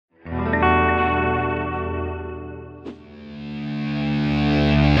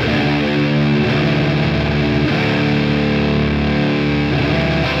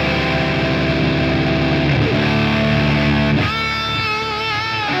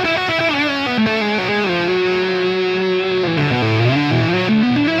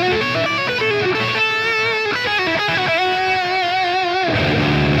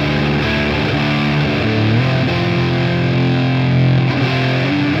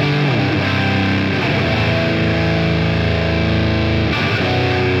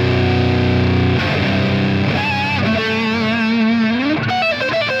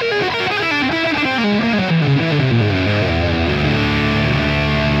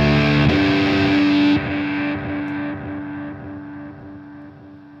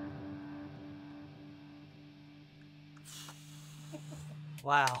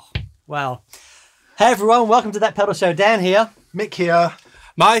Wow. Wow. Hey everyone, welcome to That Pedal Show. Dan here. Mick here.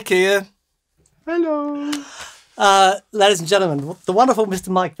 Mike here. Hello. Ladies and gentlemen, the wonderful Mr.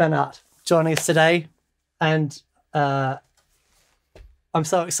 Mike Vennart joining us today. And I'm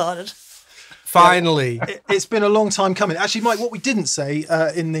so excited. Finally. It's been a long time coming. Actually, Mike, what we didn't say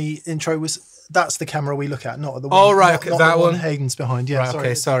in the intro was that's the camera we look at, not the one. Oh, right, not, okay, not that the one. Hayden's behind. Yeah, Right, sorry.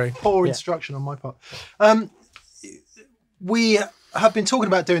 okay, sorry. Poor instruction on my part. We have been talking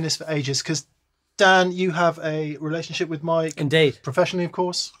about doing this for ages because, Dan, you have a relationship with Mike. Indeed. Professionally, of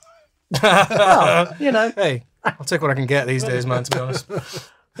course. Well, you know. Hey, I'll take what I can get these days, man, to be honest.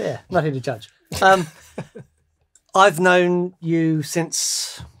 Yeah, nothing to judge. I've known you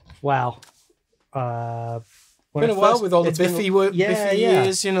since, wow. Been a while with all the Biffy work, Biffy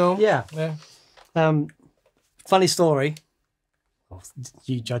years, you know. Yeah. Yeah. Funny story. Well,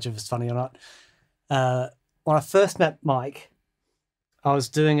 you judge if it's funny or not. When I first met Mike, I was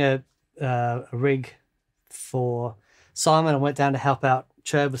doing a rig for Simon. I went down to help out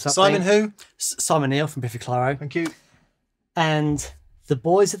Cherb or something. Simon who? Simon Neal from Biffy Clyro. Thank you. And the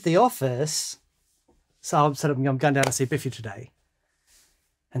boys at the office, so I said, I'm going down to see Biffy today.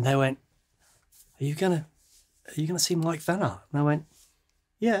 And they went, Are you gonna see Mike Vennart? And I went,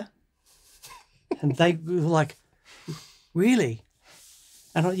 yeah. And they were like, really?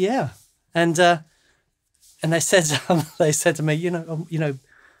 And I went, yeah. And they said to me, you know,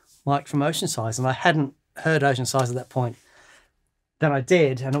 Mike from Oceansize, and I hadn't heard Oceansize at that point. Then I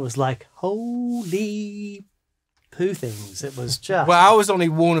did, and it was like, holy poo things. It was just. Well, I was only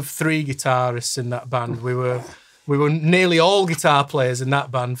one of 3 guitarists in that band. We were nearly all guitar players in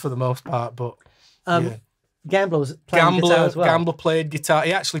that band for the most part, but yeah. Gambler was playing guitar as well. Gambler played guitar.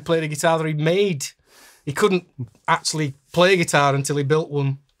 He actually played a guitar that he made. He couldn't actually play guitar until he built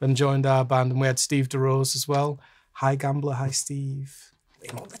one and joined our band, and we had Steve DeRose as well. Hi, Gambler. Hi, Steve.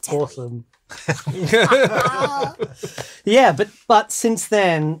 Awesome. Yeah, but since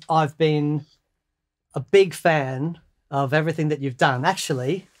then, I've been a big fan of everything that you've done.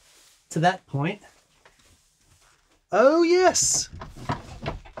 Actually, to that point. Oh, yes.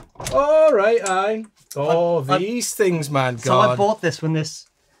 All right, aye. Oh, these things, man. God. So I bought this when this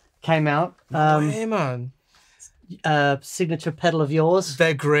came out. Hey, man. Signature pedal of yours.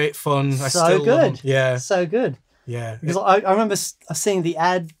 They're great fun. I So still good. love them. Yeah. So good. Yeah. Because I remember seeing the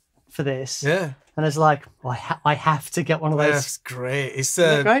ad for this. Yeah. And it's like, well, I have to get one of those. That's great. It's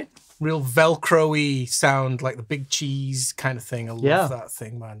Isn't that great? real Velcro-y sound, like the big cheese kind of thing. I love that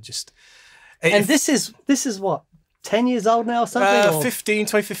thing, man. Just. And this is what, 10 years old now or something?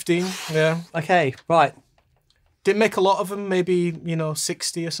 2015, yeah. Okay, right. Didn't make a lot of them, maybe,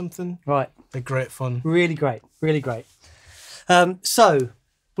 60 or something. Right. They're great fun. Really great. Really great. So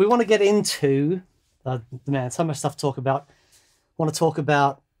we want to get into, so much stuff to talk about. Want to talk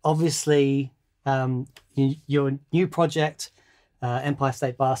about, obviously, your new project, Empire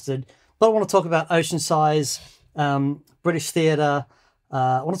State Bastard. But I want to talk about Oceansize, British theatre.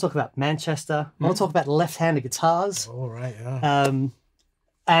 I want to talk about Manchester. I want to talk about left-handed guitars. All right, yeah.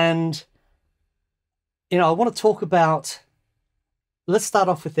 And, I want to talk about, let's start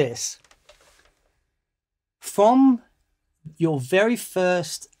off with this. From your very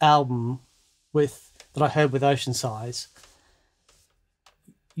first album that I heard with Oceansize,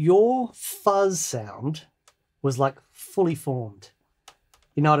 your fuzz sound was like fully formed.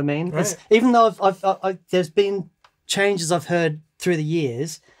 You know what I mean? Right. Even though I've there's been changes I've heard through the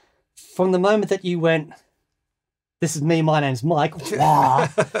years, from the moment that you went, this is me, my name's Mike, wah,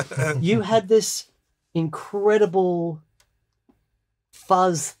 you had this incredible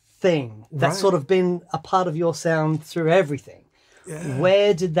fuzz thing that's sort of been a part of your sound through everything. Yeah.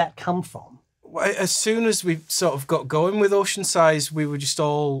 Where did that come from? As soon as we sort of got going with Oceansize, we were just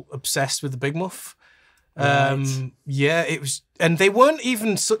all obsessed with the Big Muff. Right. Yeah, it was, and they weren't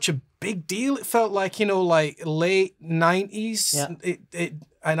even such a big deal. It felt like, like late 90s. Yeah.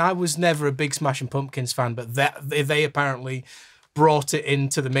 And I was never a big Smashing Pumpkins fan, but they apparently brought it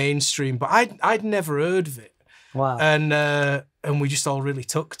into the mainstream. But I'd never heard of it. Wow. And we just all really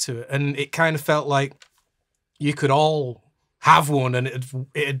took to it, and it kind of felt like you could all have one, and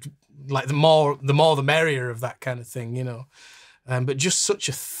it'd like the more the merrier of that kind of thing, But just such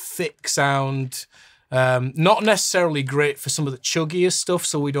a thick sound. Not necessarily great for some of the chuggier stuff,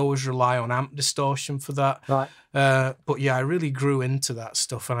 so we'd always rely on amp distortion for that. Right. But yeah, I really grew into that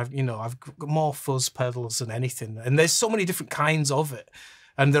stuff, and I've got more fuzz pedals than anything, and there's so many different kinds of it,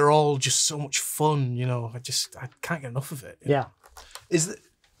 and they're all just so much fun. I can't get enough of it. Yeah.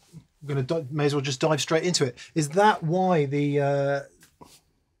 May as well just dive straight into it. Is that why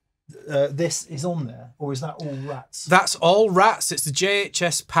this is on there, or is that all rats? That's all rats. It's the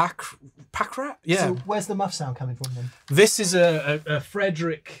JHS PackRat. Yeah. So where's the muff sound coming from then? This is a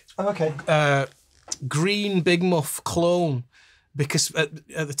Fredric Oh, okay. green Big Muff clone, because at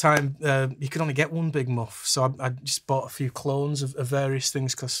the time you could only get one Big Muff, so I just bought a few clones of various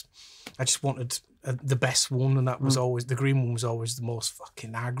things because I just wanted the best one, and that was always the green one was always the most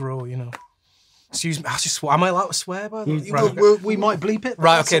fucking aggro, you know. Excuse me, am I allowed to swear by the way? Right. We might bleep it.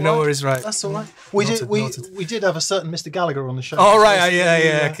 Right, okay, no worries, right. That's all right. We did have a certain Mr. Gallagher on the show. Oh, right,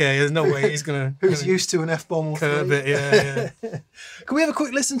 yeah, okay. There's no way he's going to... Who's used to an F-bomb or curb three. it, yeah. Can we have a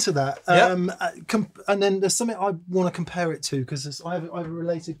quick listen to that? Yeah. And then there's something I want to compare it to, because I have a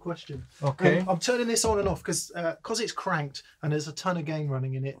related question. Okay. I'm turning this on and off because it's cranked and there's a ton of gain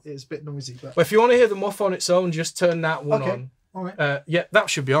running in it. It's a bit noisy. But Well, if you want to hear the muff on its own, just turn that one on. All right. Yeah, that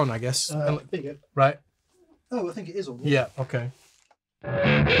should be on, I guess. There you go. Right. Oh, I think it is on. Yeah, okay.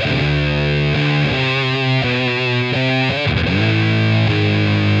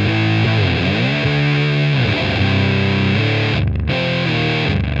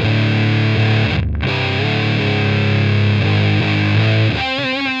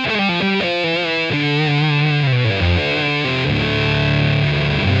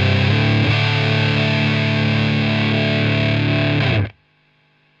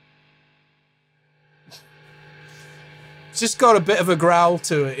 Just got a bit of a growl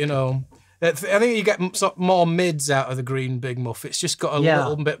to it, you know. I think you get more mids out of the green Big Muff. It's just got a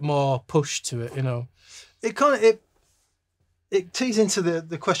little bit more push to it, you know. It kind of it tees into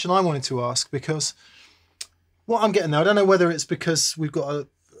the question I wanted to ask, because what I'm getting now, I don't know whether it's because we've got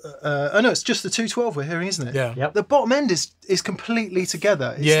oh no, it's just the 212 we're hearing, isn't it? Yeah. Yep. The bottom end is completely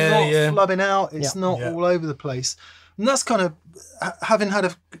together. It's not flubbing out. It's not all over the place. And that's kind of, having had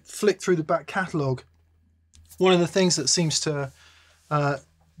a flick through the back catalogue, one of the things that seems to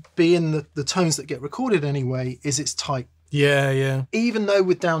be in the tones that get recorded anyway is it's tight. Yeah. Even though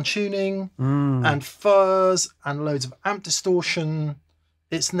with down tuning and fuzz and loads of amp distortion,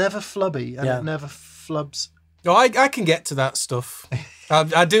 it's never flubby and it never flubs. No, I can get to that stuff.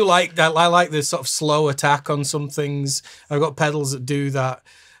 I do like that. I like the sort of slow attack on some things. I've got pedals that do that.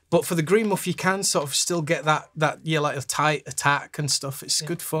 But for the green muff, you can sort of still get that like a tight attack and stuff. It's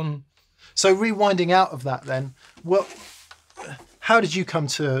good fun. So rewinding out of that then, well, how did you come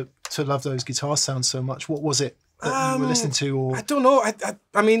to love those guitar sounds so much? What was it that you were listening to? Or I don't know.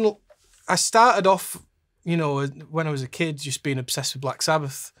 I mean, I started off, you know, when I was a kid, just being obsessed with Black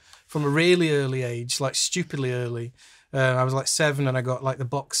Sabbath from a really early age, like stupidly early. I was like 7 and I got like the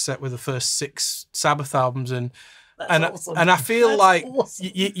box set with the first 6 Sabbath albums, and awesome. I feel That's like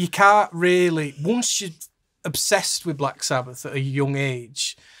awesome. you can't really, once you're obsessed with Black Sabbath at a young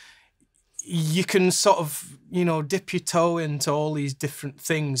age, you can sort of, you know, dip your toe into all these different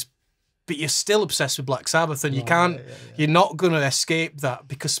things, but you're still obsessed with Black Sabbath, and you can't, you're not going to escape that,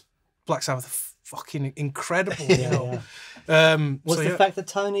 because Black Sabbath are fucking incredible, you know. Was the fact that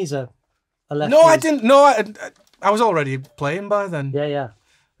Tony's a lefty? No, I didn't. No, I was already playing by then. Yeah.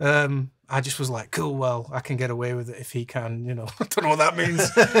 I just was like, cool, well, I can get away with it if he can, you know. I don't know what that means.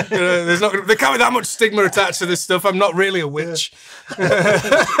 You know, there can't be that much stigma attached to this stuff. I'm not really a witch.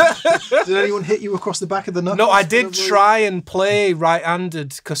 did anyone hit you across the back of the knuckles? No, I did try and play right-handed,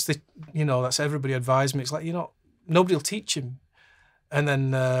 because, you know, that's everybody advised me. It's like, nobody will teach him. And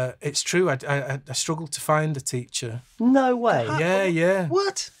then it's true, I struggled to find a teacher. No way. Yeah.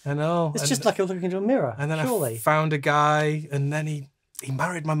 What? I know. It's just like you're looking into a mirror. And then surely. I found a guy, and then he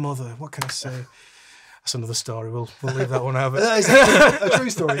married my mother. What can I say? That's another story. We'll leave that one out of it. Is it a true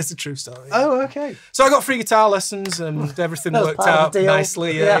story? It's a true story. Oh, okay. So I got free guitar lessons, and everything worked out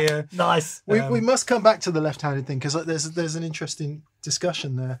nicely. Yeah. Nice. We must come back to the left-handed thing, because there's an interesting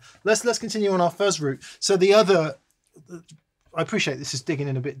discussion there. Let's continue on our fuzz route. So the other, I appreciate this is digging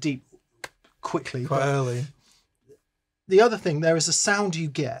in a bit deep quickly. Quite early. The other thing, there is a sound you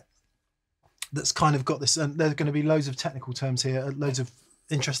get that's kind of got this, and there's going to be loads of technical terms here, loads of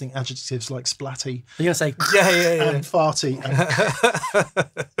interesting adjectives like splatty. You're going to say, Yeah. And farty.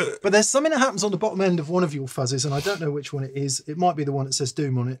 But there's something that happens on the bottom end of one of your fuzzes, and I don't know which one it is. It might be the one that says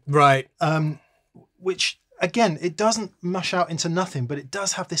Doom on it. Right. Which, again, it doesn't mush out into nothing, but it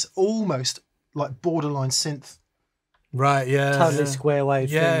does have this almost like borderline synth. Right, yeah. totally square wave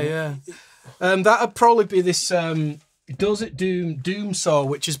thing. Yeah. That'd probably be this Does It Doomsaw,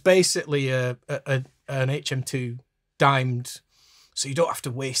 which is basically an HM2 dimed, so you don't have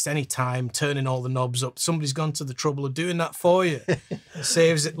to waste any time turning all the knobs up. Somebody's gone to the trouble of doing that for you.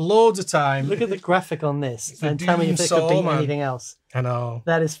 Saves it loads of time. Look at the graphic on this and The tell me if it could Doomsaw, beat man. anything else. I know.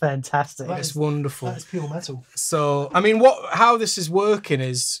 That is fantastic. It's wonderful. That's pure metal. So, I mean, how this is working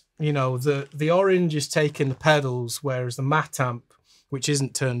is, you know, the orange is taking the pedals, whereas the mat amp, which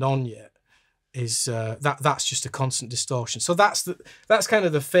isn't turned on yet, is that's just a constant distortion. So that's kind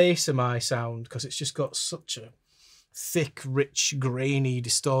of the face of my sound, because it's just got such a thick, rich, grainy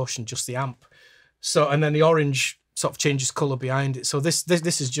distortion, just the amp. So, and then the orange sort of changes colour behind it. So this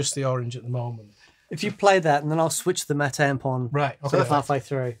is just the orange at the moment. If you play that, and then I'll switch the mat amp on. Right. Okay. Sort of halfway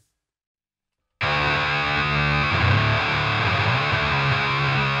through.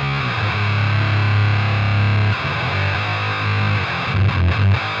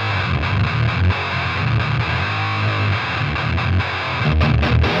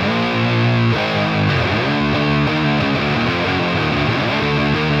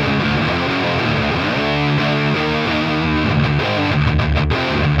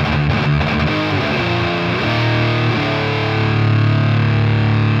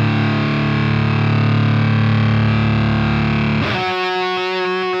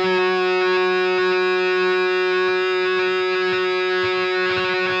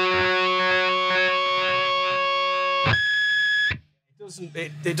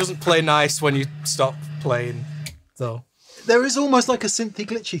 It doesn't play nice when you stop playing, though. There is almost like a synthy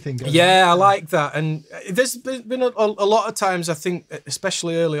glitchy thing going on. Yeah, I like that. And there's been a lot of times, I think,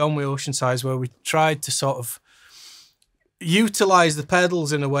 especially early on with Oceansize, where we tried to sort of utilise the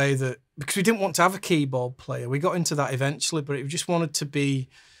pedals in a way that, because we didn't want to have a keyboard player. We got into that eventually, but it just wanted to be,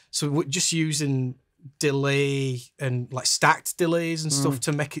 so we're just using delay and like stacked delays and stuff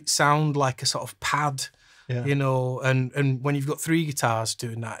to make it sound like a sort of pad. Yeah. You know, and when you've got 3 guitars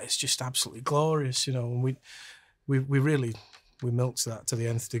doing that, it's just absolutely glorious, you know. And we really milked that to the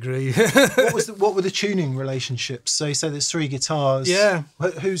nth degree. What were the tuning relationships? So you say there's 3 guitars. Yeah.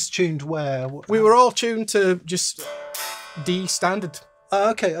 Who's tuned where? We were all tuned to just D standard.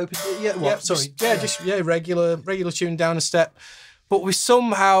 Okay. Open. Yeah. What? Yeah, sorry. Just regular tune down a step. But we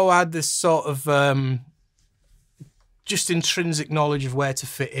somehow had this sort of just intrinsic knowledge of where to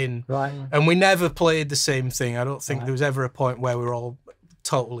fit in. Right. And we never played the same thing. I don't think there was ever a point where we were all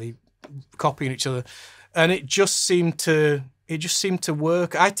totally copying each other. And it just seemed to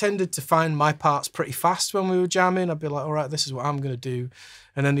work. I tended to find my parts pretty fast when we were jamming. I'd be like, all right, this is what I'm going to do.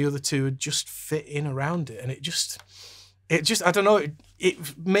 And then the other two would just fit in around it. And it just I don't know,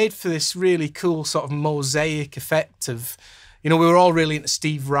 it made for this really cool sort of mosaic effect of, you know, we were all really into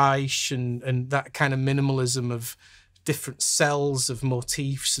Steve Reich and that kind of minimalism of different cells of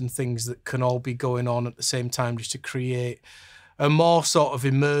motifs and things that can all be going on at the same time, just to create a more sort of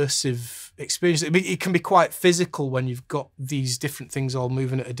immersive experience. It can be quite physical when you've got these different things all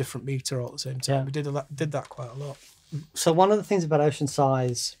moving at a different meter all at the same time. Yeah. We did that quite a lot. So one of the things about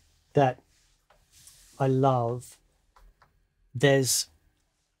Oceansize that I love, this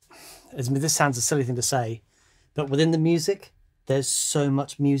sounds a silly thing to say, but within the music, there's so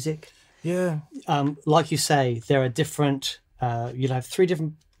much music. Yeah. Like you say, there are different, you'll have 3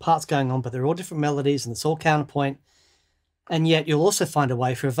 different parts going on, but they're all different melodies and it's all counterpoint. And yet you'll also find a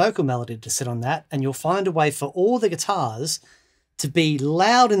way for a vocal melody to sit on that. And you'll find a way for all the guitars to be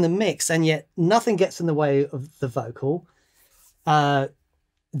loud in the mix, and yet nothing gets in the way of the vocal.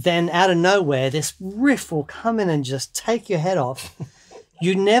 Then out of nowhere, this riff will come in and just take your head off.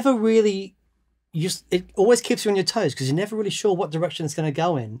 You never really, it always keeps you on your toes because you're never really sure what direction it's going to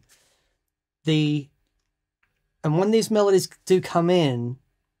go in. And when these melodies do come in,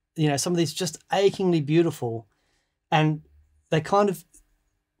 you know, some of these just achingly beautiful, and they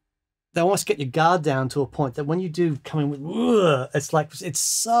almost get your guard down to a point that when you do come in with, it's like, it's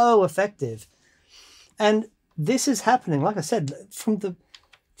so effective. And this is happening, like I said,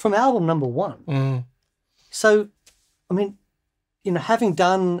 from album number 1. So, I mean, you know, having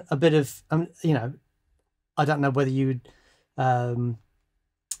done a bit of, you know, I don't know whether you would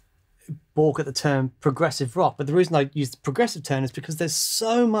balk at the term progressive rock, but the reason I use the progressive term is because there's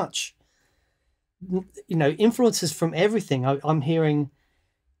so much, you know, influences from everything. I'm hearing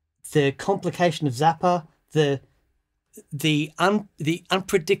the complication of Zappa, the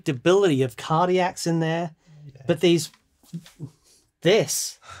unpredictability of Cardiacs in there, but this.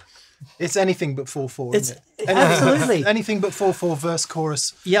 It's anything but 4/4, isn't it? Absolutely. Anything but 4/4, verse,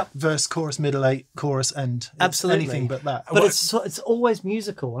 chorus. Yep. Verse, chorus, middle 8, chorus, end. It's absolutely. Anything but that. But it's always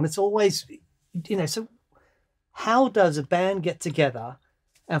musical, and it's always, you know, so how does a band get together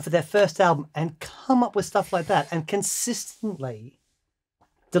and for their first album and come up with stuff like that and consistently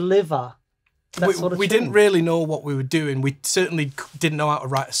deliver that sort of We tune? didn't really know what we were doing. We certainly didn't know how to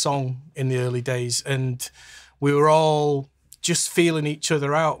write a song in the early days, and we were all just feeling each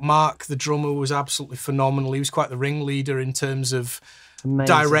other out. Mark, the drummer, was absolutely phenomenal. He was quite the ringleader in terms of Amazing.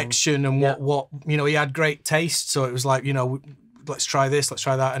 direction and what, you know, he had great taste. So it was like, you know, let's try this, let's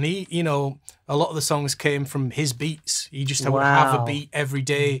try that. And he, you know, a lot of the songs came from his beats. He just would have a beat every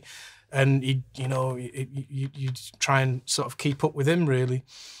day, and you try and sort of keep up with him, really.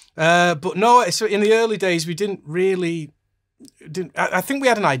 But no, so in the early days, we didn't really. I think we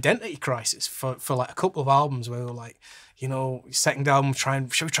had an identity crisis for like a couple of albums where we were like, you know, second album,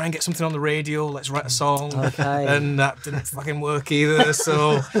 should we try and get something on the radio? Let's write a song. Okay. And that didn't fucking work either.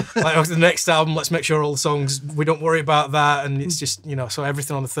 So like the next album, let's make sure all the songs, we don't worry about that. And it's just, you know, so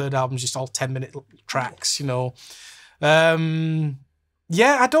everything on the third album is just all 10-minute tracks, you know.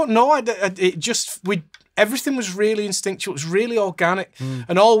 Yeah, I don't know. Everything was really instinctual. It was really organic.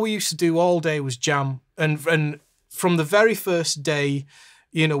 And all we used to do all day was jam. And from the very first day,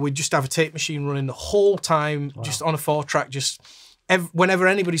 you know, we'd just have a tape machine running the whole time, just on a 4-track, just whenever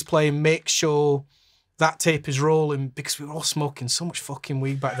anybody's playing, make sure that tape is rolling, because we were all smoking so much fucking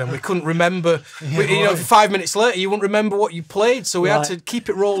weed back then. We couldn't remember, you know, 5 minutes later, you wouldn't remember what you played. So we had to keep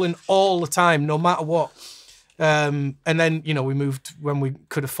it rolling all the time, no matter what. And then, you know, we moved when we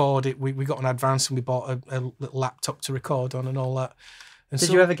could afford it. We got an advance and we bought a little laptop to record on and all that. And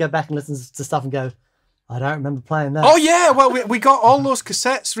Did you ever go back and listen to stuff and go, I don't remember playing that? Oh, yeah. Well, we got all those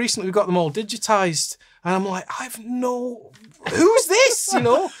cassettes recently. We got them all digitized. And I'm like, who's this? You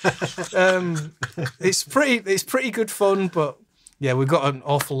know? It's pretty good fun, but yeah, we've got an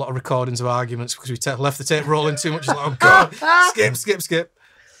awful lot of recordings of arguments because we left the tape rolling too much. It's like, oh, God, skip.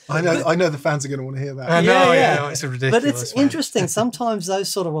 I know the fans are going to want to hear that. I know, yeah. It's ridiculous. But it's interesting. Sometimes those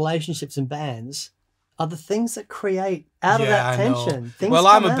sort of relationships in bands are the things that create out of that tension. Well,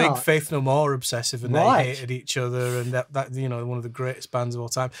 I'm a big Faith No More obsessive, and they hated each other, and that you know, one of the greatest bands of all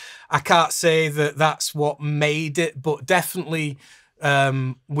time. I can't say that that's what made it, but definitely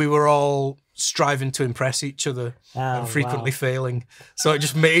we were all striving to impress each other and frequently failing. So it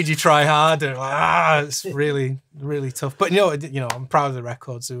just made you try harder. It's really, really tough. But you know, I'm proud of the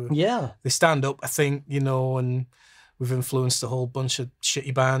records. They stand up, I think, you know, and we've influenced a whole bunch of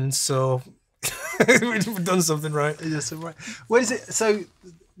shitty bands. So we've done something right. Yes, right. What is it? So,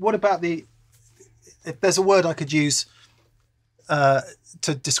 what about if there's a word I could use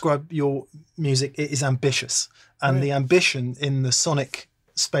to describe your music, it is ambitious, and the ambition in the sonic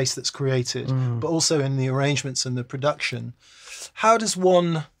space that's created, but also in the arrangements and the production. How does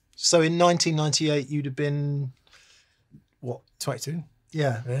one? So, in 1998, you'd have been what? 22.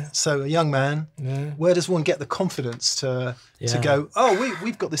 Yeah. So a young man. Yeah. Where does one get the confidence to go, oh,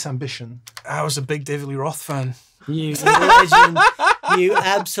 we've got this ambition? I was a big David Lee Roth fan. You legend, you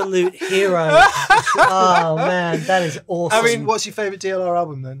absolute hero. Oh man, that is awesome. I mean, what's your favourite DLR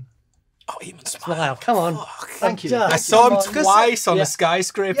album then? Oh, Even Smile. Wow, come on. Thank you. I saw him twice on a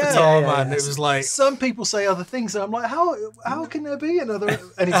skyscraper tour, man. It was like... Some people say other things, and I'm like, how can there be another...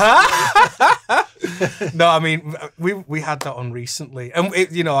 No, I mean, we had that on recently. And,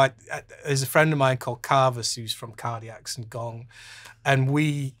 there's a friend of mine called Carvis, who's from Cardiacs and Gong, and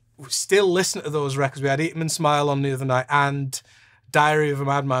we still listen to those records. We had Even Smile on the other night, and Diary of a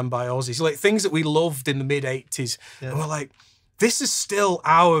Madman by Ozzy. So, like, things that we loved in the mid-'80s. Yeah. And we're like... This is still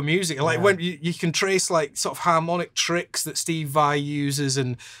our music. Like when you can trace like sort of harmonic tricks that Steve Vai uses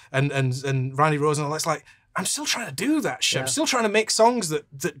and Randy Rose and all that. It's like, I'm still trying to do that shit. I'm still trying to make songs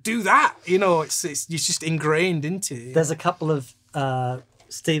that do that. You know, it's just ingrained into it. There's a couple of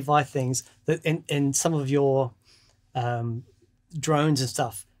Steve Vai things that in some of your drones and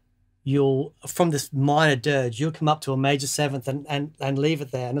stuff, you'll, from this minor dirge, you'll come up to a major seventh and leave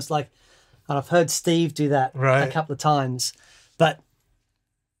it there. And it's like, and I've heard Steve do that a couple of times. But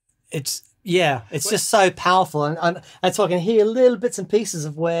it's just so powerful, and so I can hear little bits and pieces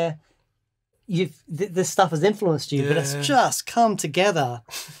of where this stuff has influenced you, but it's just come together.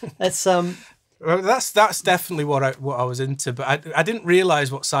 It's well, that's definitely what I was into, but I didn't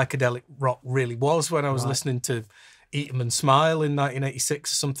realize what psychedelic rock really was when I was listening to Eat 'Em and Smile in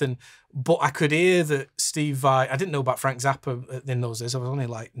 1986 or something. But I could hear that Steve Vai. I didn't know about Frank Zappa in those days. I was only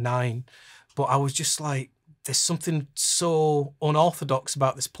like 9, but I was just like, there's something so unorthodox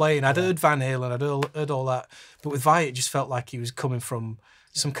about this playing. I'd heard Van Halen, I'd heard all that, but with Vai, it just felt like he was coming from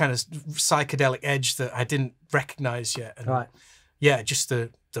some kind of psychedelic edge that I didn't recognize yet. And just the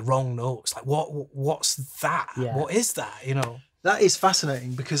wrong notes. Like, what's that? Yeah. What is that? You know, that is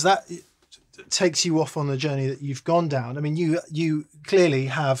fascinating because that takes you off on the journey that you've gone down. I mean, you clearly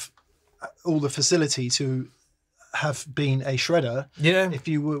have all the facility to have been a shredder if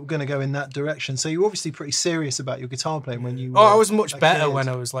you were going to go in that direction. So you're obviously pretty serious about your guitar playing when you were I was much better when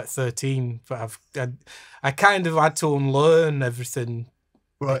I was like 13, but I kind of had to unlearn everything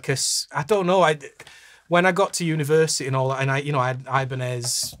because I don't know, when I got to university and all that, and I had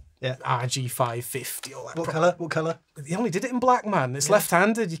Ibanez RG550. All that what colour? What colour? He only did it in black, man. It's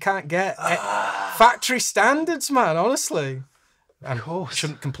left-handed. You can't get factory standards, man. Honestly. And I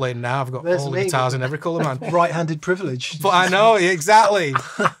shouldn't complain now. I've got all the guitars in every colour, man. Right-handed privilege. But I know, exactly.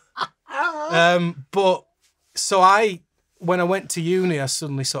 But so when I went to uni, I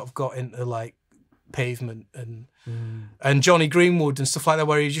suddenly sort of got into like Pavement and Johnny Greenwood and stuff like that,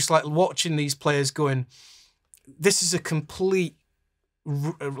 where you're just like watching these players going, this is a complete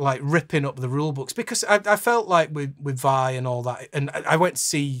like ripping up the rule books, because I felt like with Vi and all that, and I went to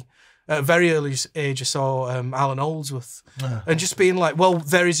see at a very early age, I saw Alan Oldsworth, and just being like, well,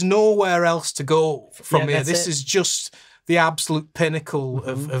 there is nowhere else to go from here. This is just the absolute pinnacle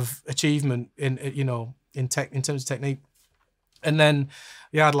of achievement in terms of technique. And then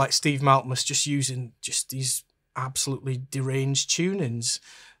you had like Steve Maltmus just using just these absolutely deranged tunings,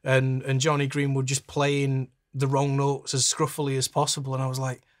 and Johnny Greenwood just playing the wrong notes as scruffily as possible. And I was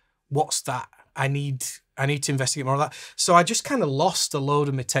like, what's that? I need to investigate more of that. So I just kind of lost a load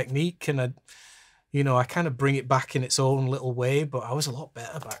of my technique, and I kind of bring it back in its own little way, but I was a lot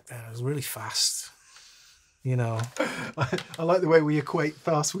better back then. I was really fast. I like the way we equate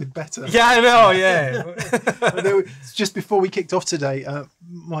fast with better. Yeah, I know, yeah. Just before we kicked off today,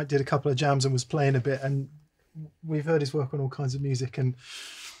 Mike did a couple of jams and was playing a bit, and we've heard his work on all kinds of music, and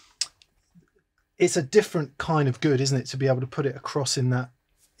it's a different kind of good, isn't it, to be able to put it across in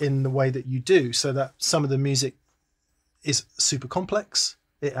the way that you do, so that some of the music is super complex,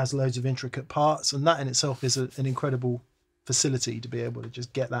 it has loads of intricate parts, and that in itself is an incredible facility to be able to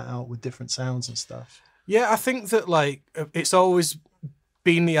just get that out with different sounds and stuff. Yeah, I think that like it's always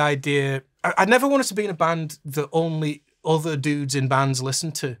been the idea. I never wanted to be in a band that only other dudes in bands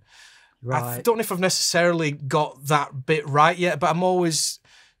listen to. Right. I don't know if I've necessarily got that bit right yet, but I'm always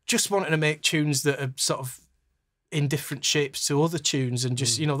just wanting to make tunes that are sort of in different shapes to other tunes, and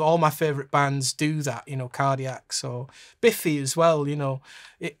just all my favourite bands do that. Cardiacs or Biffy as well.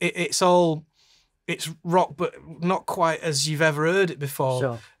 It's rock, but not quite as you've ever heard it before.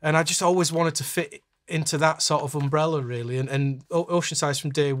 Sure. And I just always wanted to fit into that sort of umbrella, really, and Oceansize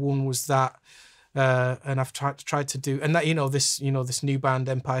from day one was that, and I've tried to do, and that this new band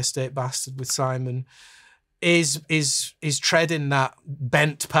Empire State Bastard with Simon is treading that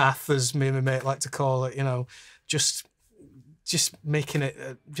bent path, as me and my mate like to call it, just making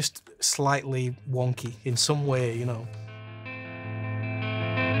it just slightly wonky in some way,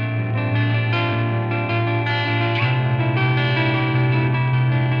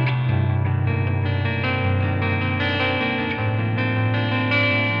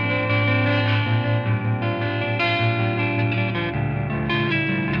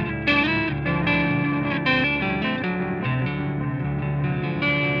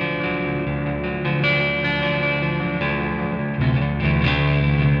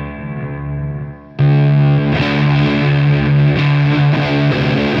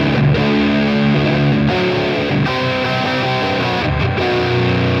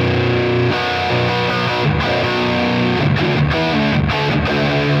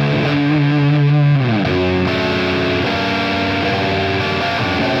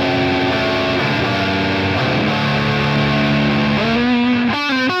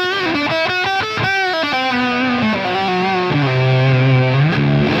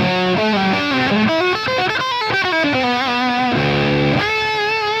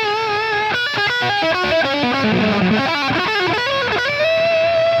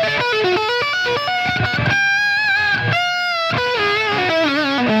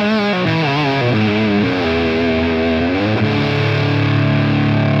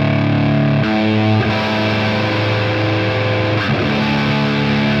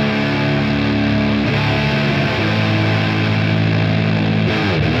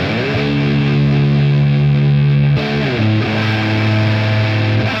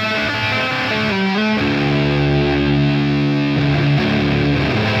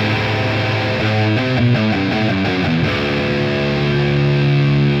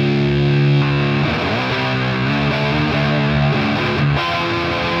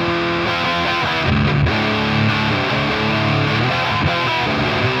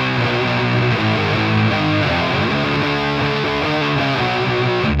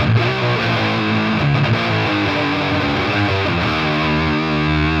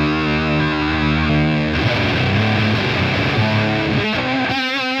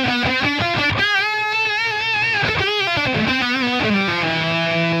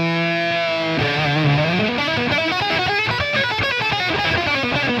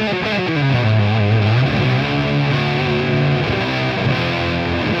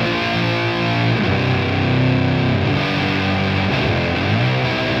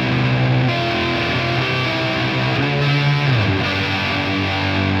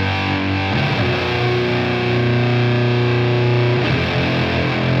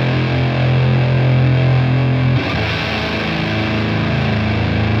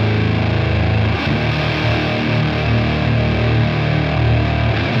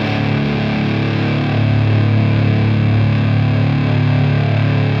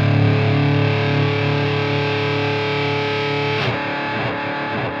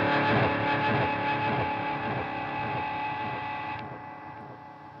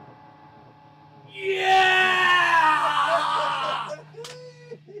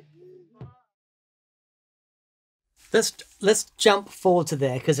 let's jump forward to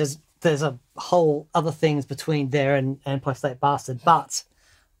there, because there's a whole other things between there and Empire State Bastard. But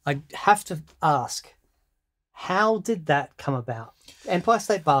I have to ask, how did that come about? Empire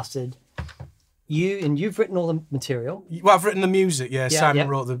State Bastard, you've written all the material. Well, I've written the music. Yeah, Simon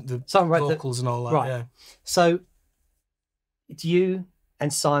wrote the vocals and all that. Right. Yeah. So it's you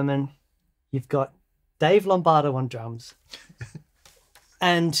and Simon. You've got Dave Lombardo on drums,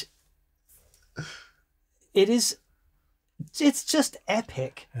 and it's just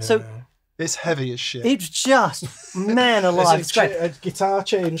epic. Yeah. So it's heavy as shit. It's just, man alive. It's great. A guitar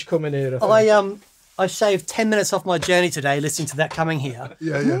change coming here. I shaved 10 minutes off my journey today listening to that coming here.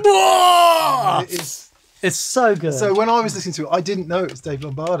 Yeah. It's so good. So when I was listening to it, I didn't know it was Dave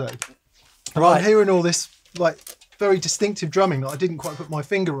Lombardo. Right. I'm hearing all this like very distinctive drumming that I didn't quite put my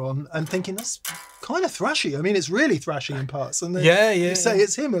finger on, and thinking that's kind of thrashy. I mean, it's really thrashy in parts. And then you say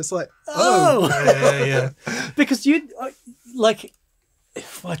it's him, it's like, oh. Yeah. Because I'm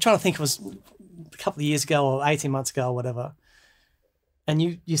trying to think, it was a couple of years ago or 18 months ago or whatever. And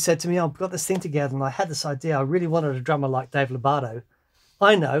you said to me, I've got this thing together and I had this idea. I really wanted a drummer like Dave Lombardo.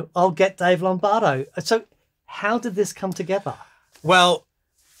 I know, I'll get Dave Lombardo. So how did this come together? Well,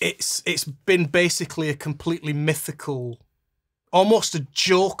 it's been basically a completely mythical, almost a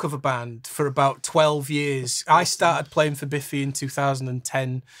joke of a band for about 12 years. I started playing for Biffy in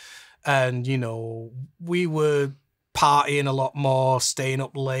 2010 and, we were partying a lot more, staying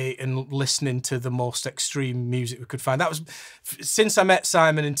up late and listening to the most extreme music we could find. That was, since I met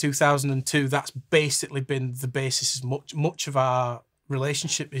Simon in 2002, that's basically been the basis. Much of our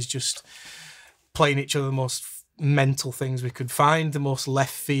relationship is just playing each other the most mental things we could find, the most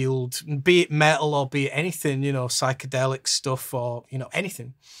left field, be it metal or be it anything, psychedelic stuff or,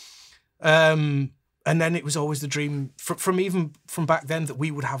 anything. And then it was always the dream from back then that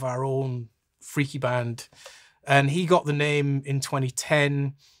we would have our own freaky band. And he got the name in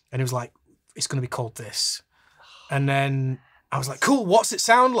 2010 and he was like, it's going to be called this. And then I was like, cool, what's it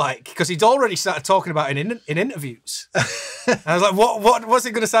sound like? Because he'd already started talking about it in interviews. And I was like, what's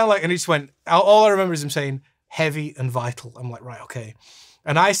it going to sound like? And he just went, all I remember is him saying, heavy and vital. I'm like, right, okay.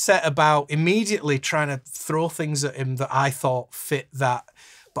 And I set about immediately trying to throw things at him that I thought fit that.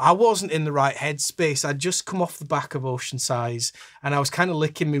 But I wasn't in the right headspace. I'd just come off the back of Oceansize and I was kind of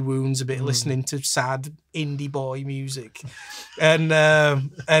licking my wounds a bit, listening to sad indie boy music. And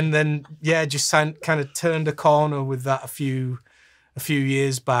then, just kind of turned a corner with that a few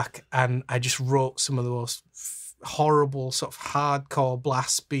years back. And I just wrote some of the most horrible sort of hardcore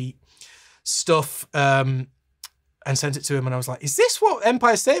blast beat stuff and sent it to him. And I was like, is this what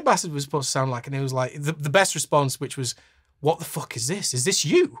Empire State Bastard was supposed to sound like? And he was like, the best response, which was, what the fuck is this? Is this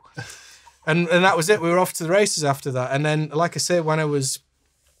you? And that was it. We were off to the races after that. And then, like I say, when I was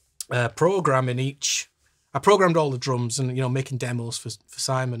programming I programmed all the drums and, making demos for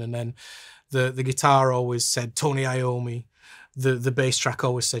Simon. And then the guitar always said Tony Iommi. The bass track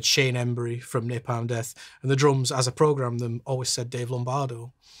always said Shane Embury from Napalm Death. And the drums, as I programmed them, always said Dave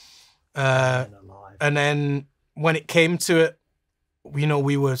Lombardo. And then when it came to it,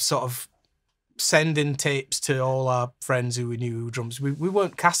 we were sort of sending tapes to all our friends who we knew who drums. We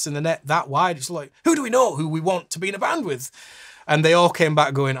weren't casting the net that wide. It's like, who do we know who we want to be in a band with? And they all came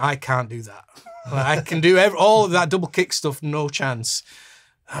back going, I can't do that. Like, I can do all of that double kick stuff, no chance.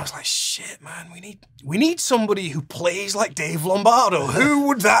 And I was like, shit, man, we need somebody who plays like Dave Lombardo. Who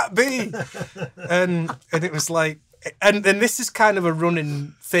would that be? And it was like, and this is kind of a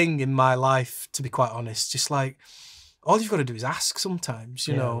running thing in my life, to be quite honest. Just like, all you've got to do is ask sometimes,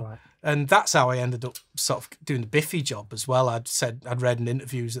 you know. Right. And that's how I ended up sort of doing the Biffy job as well. I'd read in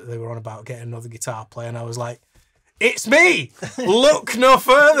interviews that they were on about getting another guitar player, and I was like, it's me! Look no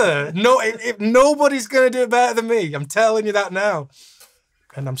further. If nobody's going to do it better than me. I'm telling you that now.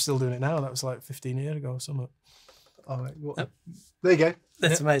 And I'm still doing it now. That was like 15 years ago or something. All right. Well, there you go.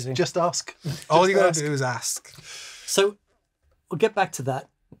 That's amazing. Just ask. All you got to do is ask. So we'll get back to that.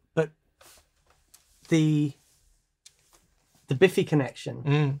 But the Biffy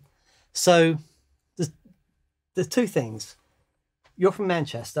connection. So there's two things. You're from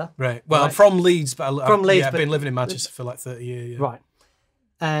Manchester. Right. Well, right? I'm from Leeds, but I've been living in Manchester for like 30 years. Yeah. Right.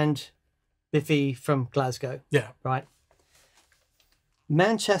 And Biffy from Glasgow. Yeah. Right.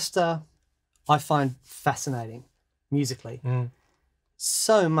 Manchester, I find fascinating musically.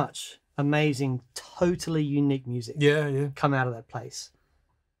 So much amazing, totally unique music. Yeah. Come out of that place.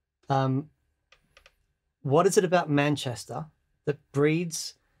 What is it about Manchester that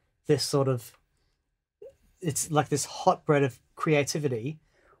breeds this sort of, it's like this hotbed of creativity?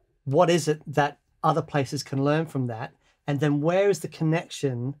 What is it that other places can learn from that? And then where is the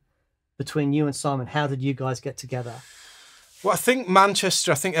connection between you and Simon? How did you guys get together? Well, I think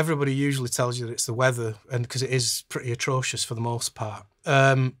Manchester, I think everybody usually tells you that it's the weather, and because it is pretty atrocious for the most part.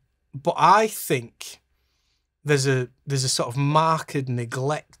 But I think there's a sort of marked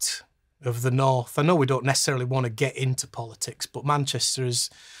neglect of the North. I know we don't necessarily want to get into politics, but Manchester is,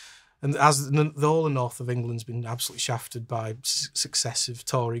 and as the whole of North of England's been absolutely shafted by successive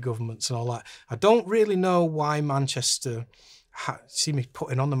Tory governments and all that. I don't really know why Manchester. See me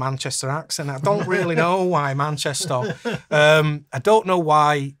putting on the Manchester accent. I don't really know why Manchester. I don't know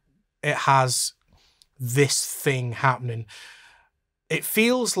why it has this thing happening. It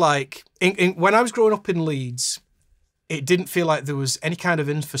feels like when I was growing up in Leeds, it didn't feel like there was any kind of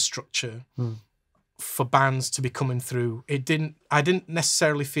infrastructure for bands to be coming through. I didn't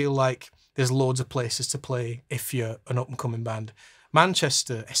necessarily feel like there's loads of places to play if you're an up and coming band.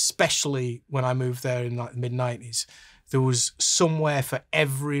 Manchester, especially when I moved there in like the mid-90s, there was somewhere for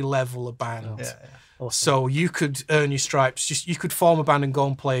every level of band. Oh, yeah. Awesome. So you could earn your stripes. You could form a band and go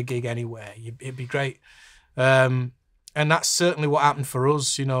and play a gig anywhere. It'd be great. And that's certainly what happened for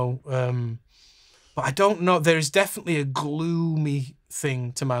us, you know. But I don't know. There is definitely a gloomy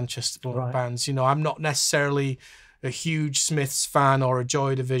thing to Manchester bands. You know, I'm not necessarily a huge Smiths fan or a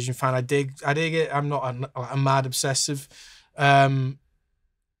Joy Division fan. I dig it. I'm not a mad obsessive. But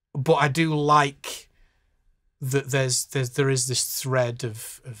I do like that there is this thread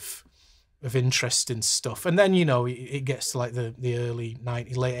of interest in stuff, and then, you know, it gets to like the early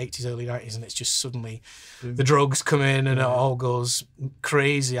 90s, late 80s, early 90s, and it's just suddenly the drugs come in and it all goes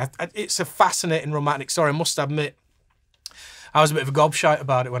crazy. It's a fascinating romantic story. I must admit, I was a bit of a gobshite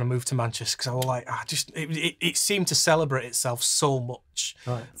about it when I moved to Manchester, because I was like, it seemed to celebrate itself so much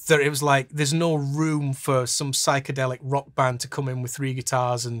that it was like there's no room for some psychedelic rock band to come in with 3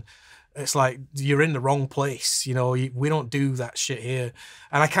 guitars, and it's like, you're in the wrong place, you know. We don't do that shit here.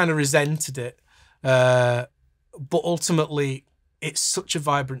 And I kind of resented it. But ultimately, it's such a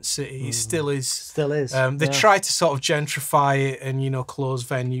vibrant city. It still is. Still is. They try to sort of gentrify it and, you know, close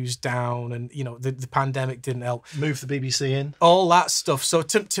venues down. And, you know, the pandemic didn't help. Move the BBC in. All that stuff. So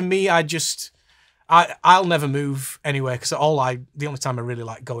to me, I'll never move anywhere, because the only time I really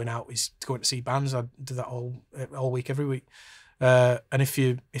like going out is going to see bands. I do that all week, every week. And if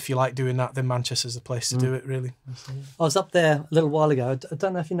you like doing that, then Manchester's the place to do it, really. I was up there a little while ago. I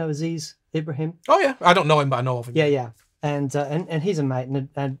don't know if you know Aziz Ibrahim. Oh yeah, I don't know him, but I know of him. Yeah. And he's a mate,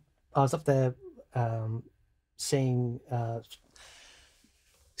 and I was up there seeing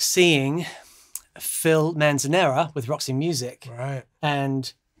Phil Manzanera with Roxy Music, right?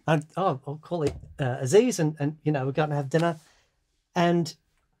 And I'll call it Aziz, and you know, we're going to have dinner, and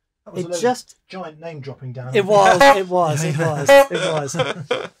it just giant name dropping down. It was.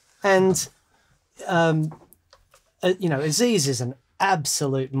 And you know, Aziz is an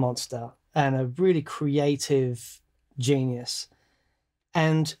absolute monster and a really creative genius,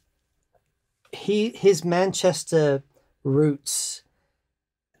 and his Manchester roots,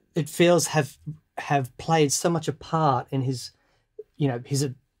 it feels, have played so much a part in his, you know, his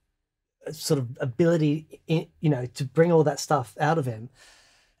sort of ability, you know, to bring all that stuff out of him.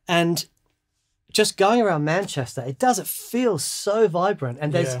 And just going around Manchester, it doesn't feel so vibrant.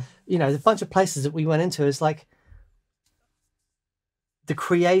 And there's, you know, the bunch of places that we went into is like the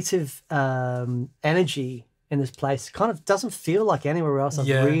creative energy in this place kind of doesn't feel like anywhere else I've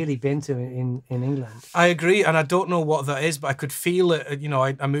really been to in England. I agree. And I don't know what that is, but I could feel it. You know,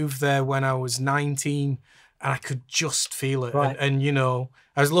 I moved there when I was 19 and I could just feel it. Right. And you know,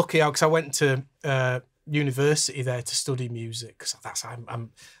 I was lucky because I went to university there to study music, because that's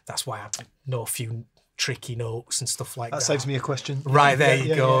why I know a few tricky notes and stuff like that. That saves me a question. Right, there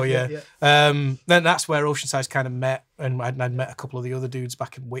you go. Then that's where Oceansize kind of met, and I'd met a couple of the other dudes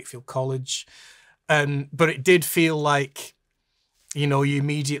back in Wakefield College, but it did feel like, you know, you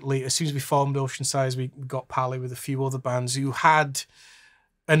immediately, as soon as we formed Oceansize, we got pally with a few other bands who had,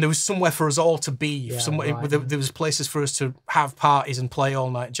 and there was somewhere for us all to be. There was places for us to have parties and play all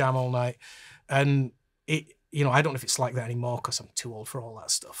night, jam all night, and it, you know, I don't know if it's like that anymore because I'm too old for all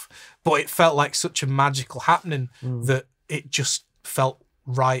that stuff, but it felt like such a magical happening that it just felt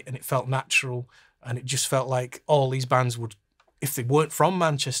right and it felt natural, and it just felt like all these bands would, if they weren't from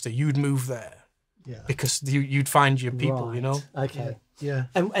Manchester, you'd move there. Because you'd find your people, you know? Okay. Yeah.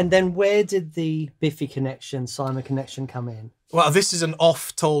 And then where did the Biffy connection, Simon connection come in? Well, this is an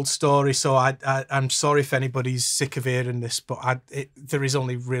oft-told story, so I'm sorry if anybody's sick of hearing this, but there is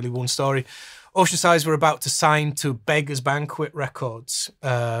only really one story. Oceansize were about to sign to Beggars Banquet Records,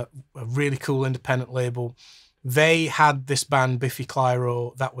 a really cool independent label. They had this band, Biffy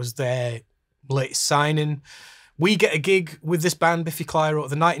Clyro, that was their latest signing. we get a gig with this band, Biffy Clyro, at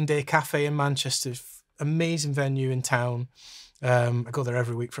the Night and Day Cafe in Manchester. Amazing venue in town. I go there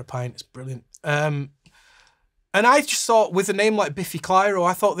every week for a pint. It's brilliant. And I just thought, with a name like Biffy Clyro,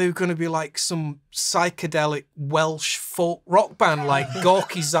 I thought they were going to be like some psychedelic Welsh folk rock band, like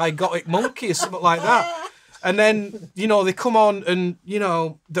Gawky Zygotic Monkey or something like that. And then, you know, they come on and, you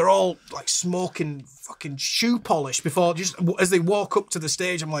know, they're all like smoking fucking shoe polish before, just as they walk up to the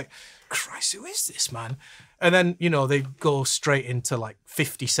stage. I'm like, Christ, who is this, man? And then, you know, they go straight into like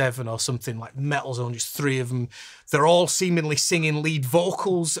 57 or something, like Metal Zone, just 3 of them. They're all seemingly singing lead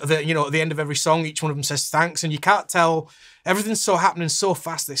vocals. That, you know, at the end of every song, each one of them says thanks. And you can't tell, everything's so happening so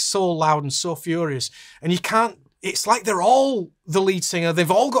fast. They're so loud and so furious. And you can't, it's like they're all the lead singer.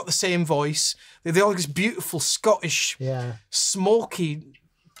 They've all got the same voice. They all have this beautiful Scottish, smoky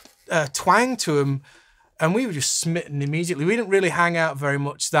twang to them. And we were just smitten immediately. We didn't really hang out very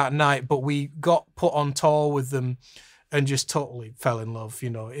much that night, but we got put on tour with them and just totally fell in love. You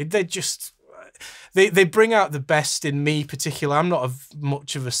know, they bring out the best in me, particularly. I'm not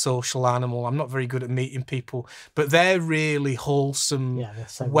much of a social animal. I'm not very good at meeting people, but they're really wholesome,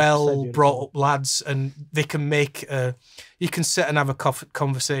 well brought up lads, and they can make you can sit and have a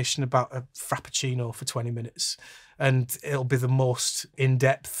conversation about a frappuccino for 20 minutes, and it'll be the most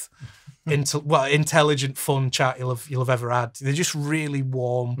in-depth, intelligent, fun chat you'll have ever had. They're just really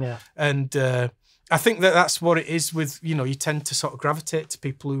warm, and I think that's what it is with, you know, you tend to sort of gravitate to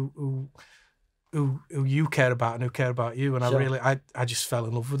people who you care about and who care about you, and I just fell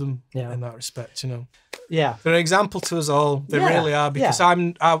in love with them in that respect, you know. Yeah, they're an example to us all. They really are, because I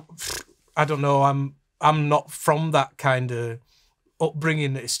don't know, I'm not from that kind of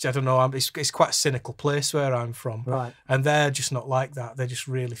upbringing. It's, I don't know, it's quite a cynical place where I'm from, right? And they're just not like that. They're just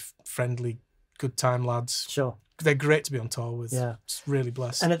really friendly, good time lads. Sure, they're great to be on tour with. Yeah, it's really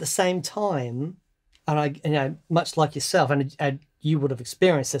blessed. And at the same time, and I, you know, much like yourself, and you would have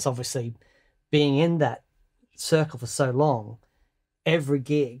experienced this, obviously, being in that circle for so long. Every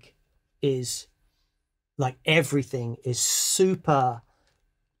gig is like, everything is super,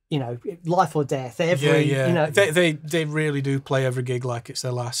 you know, life or death. You know, they really do play every gig like it's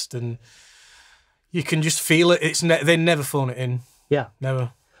their last, and you can just feel it. They never phone it in. Yeah,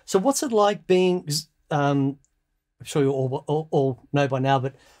 never. So what's it like being? I'm sure you all know by now,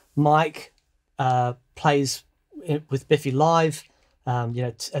 but Mike plays with Biffy live. You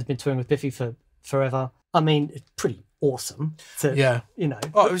know, has been touring with Biffy for forever. I mean, it's pretty awesome. You know.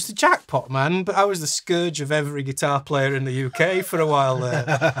 Oh, it was the jackpot, man. But I was the scourge of every guitar player in the UK for a while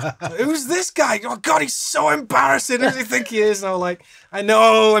there. Who's this guy? Oh, God, he's so embarrassing. Who does he think he is? And I was like, I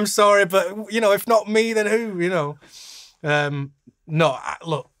know, I'm sorry, but, you know, if not me, then who, you know? No,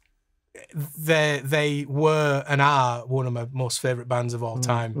 look, they were and are one of my most favourite bands of all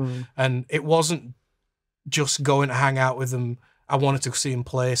time. And it wasn't just going to hang out with them. I wanted to see him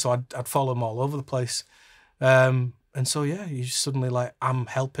play, so I'd follow him all over the place. And so, yeah, you just suddenly like, I'm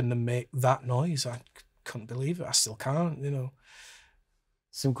helping them make that noise. I couldn't believe it. I still can't, you know.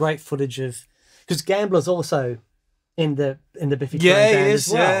 Some great footage of, because Gambler's also in the Biffy band as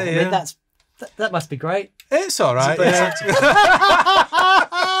well. I mean, that must be great. It's all right.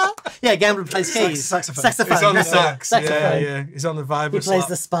 Yeah, Gambler plays keys. Saxophone. He's on the sax. Yeah. He's on the vibraphone. He plays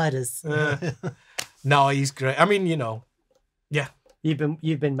the spiders. No, he's great. I mean, you know, yeah. You've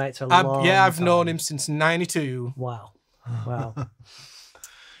been mates a long time. Yeah, I've known him since '92. Wow.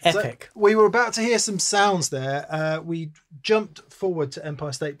 Epic. So we were about to hear some sounds there. We jumped forward to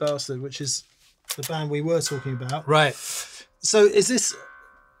Empire State Bastard, which is the band we were talking about. Right. So is this...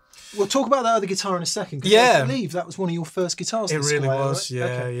 We'll talk about that other guitar in a second. Yeah. I believe that was one of your first guitars. It really was,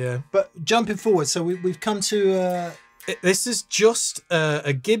 right? Yeah. But jumping forward, so we've come to... This is just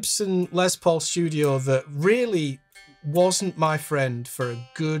a Gibson Les Paul Studio that really wasn't my friend for a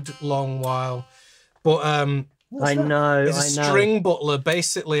good long while. But I know. It's a string butler.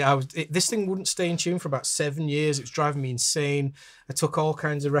 Basically, this thing wouldn't stay in tune for about 7 years. It was driving me insane. I took all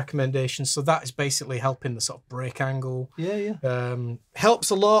kinds of recommendations. So that is basically helping the sort of break angle. Yeah.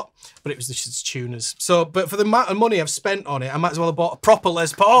 Helps a lot, but it was just tuners. So, but for the amount of money I've spent on it, I might as well have bought a proper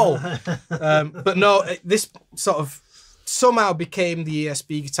Les Paul. But no, this sort of somehow became the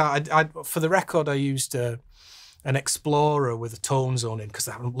ESB guitar. For the record, I used an Explorer with a tone zone in, because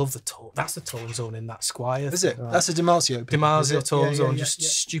I love the tone. That's the tone zone in that Squire. Is it? Right. That's a DiMarzio tone zone. Just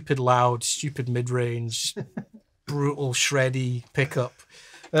stupid loud, stupid mid-range, brutal, shreddy pickup.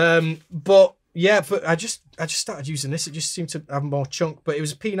 But I just started using this. It just seemed to have more chunk. But it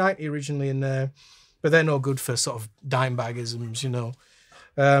was a P90 originally in there, but they're no good for sort of Dimebagisms, you know.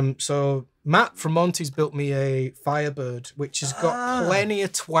 So Matt from Monty's built me a Firebird, which has got plenty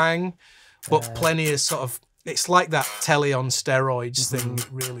of twang, but plenty of sort of it's like that telly on steroids thing.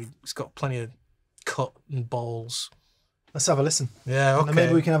 Really, it's got plenty of cut and balls. Let's have a listen. Yeah, okay. And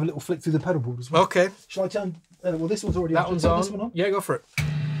maybe we can have a little flick through the pedal board as well. Okay. Shall I turn? Well, this one's already that on. One's on. This one on. Yeah, go for it.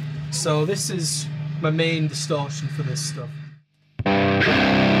 So this is my main distortion for this stuff.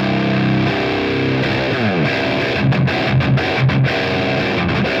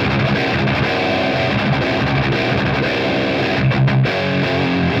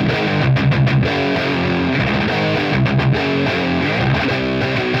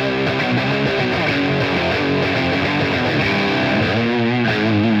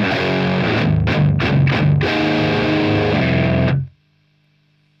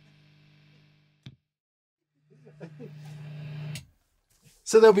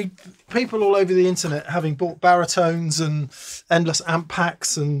 So there'll be people all over the internet having bought baritones and endless amp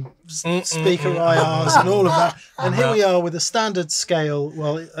packs and speaker IRs and all of that. And here we are with a standard scale,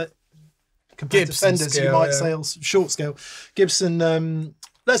 well, compared to Fenders, scale, you might say short scale. Gibson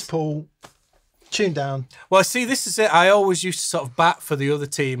Les Paul, tuned down. Well, see, this is it. I always used to sort of bat for the other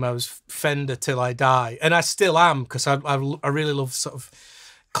team. I was Fender till I die. And I still am, because I really love sort of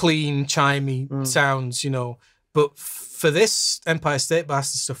clean, chimey sounds, you know. But for this Empire State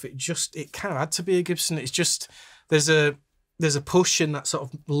Blaster stuff, it kind of had to be a Gibson. It's just there's a push in that sort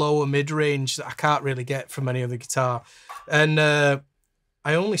of lower mid range that I can't really get from any other guitar, and I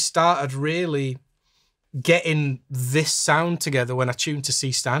only started really getting this sound together when I tuned to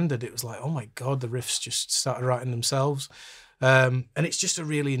C standard. It was like, oh my god, the riffs just started writing themselves, and it's just a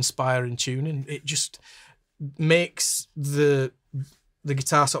really inspiring tuning. It just makes the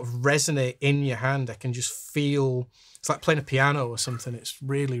guitar sort of resonate in your hand. I can just feel it's like playing a piano or something. It's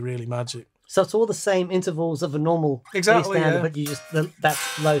really, really magic. So it's all the same intervals of a normal exactly, standard, yeah. But you just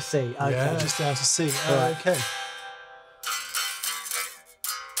that's low C. Okay, yeah. Just down to C. Right. Okay.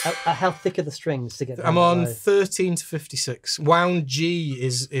 How thick are the strings to get? I'm on 13 to 56. Wound G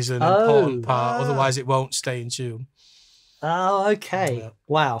is an important part. Otherwise, it won't stay in tune. Oh, okay. Yeah.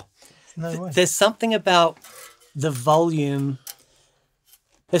 Wow. No way. There's something about the volume.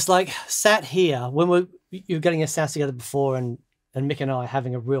 It's like sat here when you're getting your sounds together before, and Mick and I are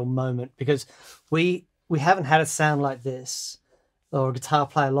having a real moment, because we haven't had a sound like this, or a guitar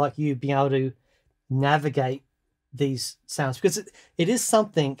player like you being able to navigate these sounds, because it is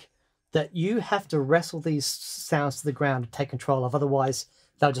something that you have to wrestle these sounds to the ground to take control of. Otherwise,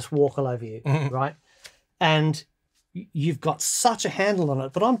 they'll just walk all over you, right? And you've got such a handle on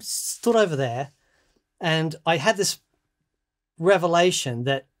it. But I'm stood over there, and I had this revelation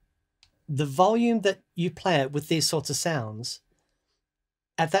that the volume that you play it with these sorts of sounds,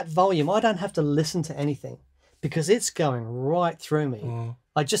 at that volume, I don't have to listen to anything, because it's going right through me.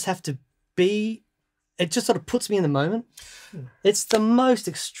 I just have to be, it just sort of puts me in the moment. It's the most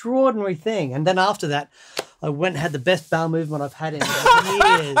extraordinary thing. And then after that, I went and had the best bowel movement I've had in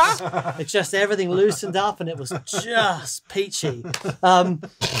years. It's just everything loosened up, and it was just peachy.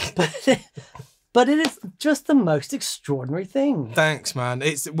 But it is just the most extraordinary thing. Thanks, man.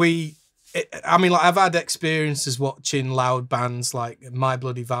 I mean, like, I've had experiences watching loud bands like My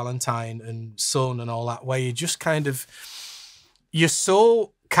Bloody Valentine and Sun and all that, where you just kind of, you're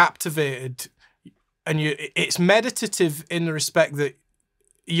so captivated, and it's meditative in the respect that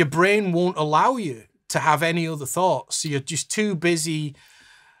your brain won't allow you to have any other thoughts. So you're just too busy,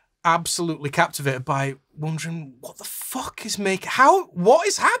 absolutely captivated by wondering what the fuck is what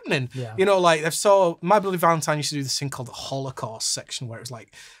is happening? Yeah. You know, like I saw My Bloody Valentine used to do this thing called the Holocaust section, where it was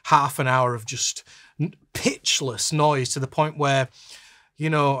like half an hour of just pitchless noise, to the point where, you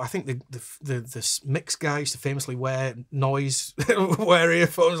know, I think the mix guy used to famously wear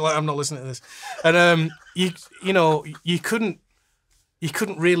earphones. Like, I'm not listening to this, and you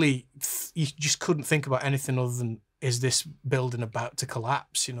just couldn't think about anything other than, is this building about to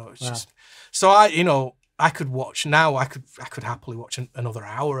collapse? You know, it's just, so I could happily watch another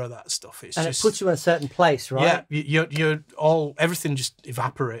hour of that stuff. It puts you in a certain place, right? Yeah, everything just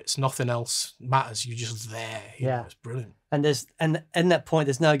evaporates. Nothing else matters. You're just there. You know, it's brilliant. And at that point,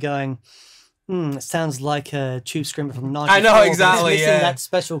 there's no going, it sounds like a tube screamer from 94. I know, exactly. It's missing that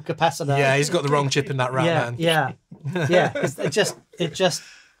special capacitor. Yeah, he's got the wrong chip in that rat, man. Yeah. It just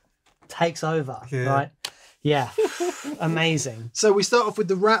takes over, right? Yeah, amazing. So we start off with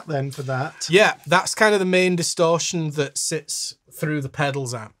the rat then for that. Yeah, that's kind of the main distortion that sits through the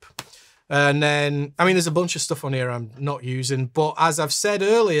pedals amp. And then, I mean, there's a bunch of stuff on here I'm not using, but as I've said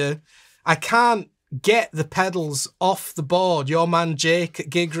earlier, I can't get the pedals off the board. Your man Jake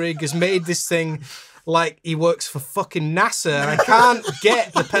at Gigrig has made this thing like he works for fucking NASA, and I can't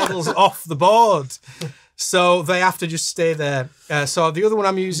get the pedals off the board. So they have to just stay there. So the other one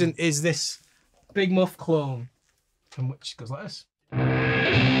I'm using is this Big Muff clone, and which goes like this.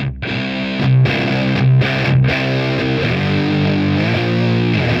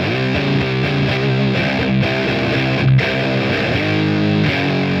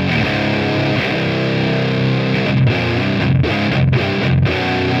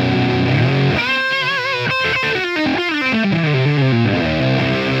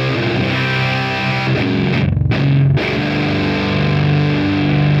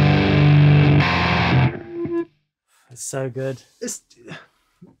 So good.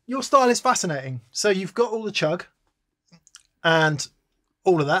 Your style is fascinating. So you've got all the chug and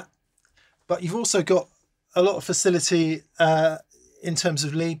all of that, but you've also got a lot of facility in terms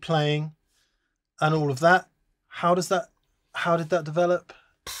of lead playing and all of that. How did that develop?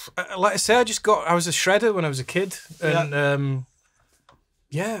 Like I say, I was a shredder when I was a kid, and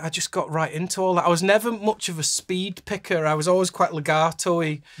yeah, I just got right into all that. I was never much of a speed picker. I was always quite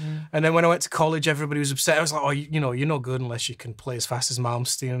legato-y. And then when I went to college, everybody was upset. I was like, oh, you know, you're no good unless you can play as fast as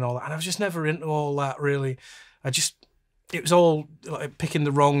Malmsteen and all that. And I was just never into all that, really. It was all like picking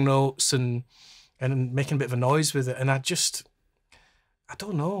the wrong notes and making a bit of a noise with it. And I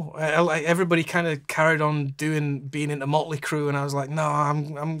don't know. Like everybody kind of carried on being into Motley Crue, and I was like,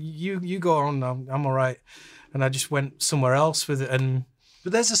 no, you go on. I'm all right. And I just went somewhere else with it.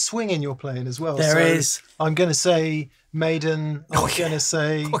 But there's a swing in your playing as well. There is. I'm going to say Maiden. I'm going to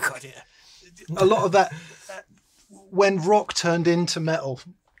say... Oh, God, yeah. A lot of that, when rock turned into metal,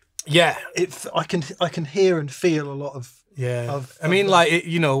 yeah, I can hear and feel a lot of... Yeah. I mean, like,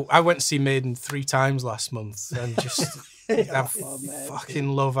 you know, I went to see Maiden 3 times last month, and just... I fucking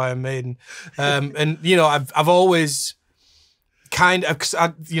love Iron Maiden. And, you know, I've always kind of...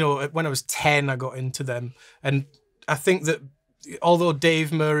 you know, when I was 10, I got into them. And I think that although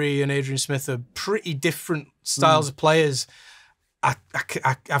Dave Murray and Adrian Smith are pretty different styles of players,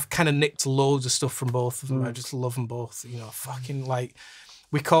 I've kind of nicked loads of stuff from both of them. I just love them both. You know, fucking like,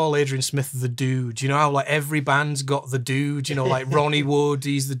 we call Adrian Smith the dude. You know how like every band's got the dude, you know, like Ronnie Wood,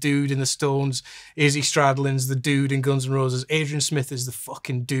 he's the dude in the Stones. Izzy Stradlin's the dude in Guns N' Roses. Adrian Smith is the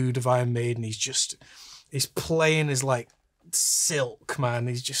fucking dude of Iron Maiden. His playing is like silk, man.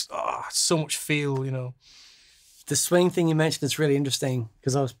 He's just, so much feel, you know. The swing thing you mentioned is really interesting,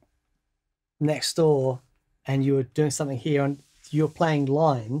 because I was next door and you were doing something here and you were playing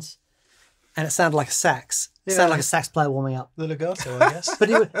lines and it sounded like a sax. It sounded like a sax player warming up. The legato, I guess.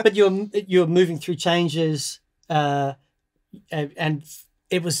 but you're moving through changes and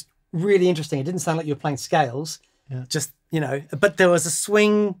it was really interesting. It didn't sound like you were playing scales. Yeah. Just, you know, but there was a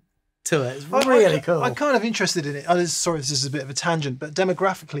swing to it. It's really cool. I'm kind of interested in it. Sorry, this is a bit of a tangent, but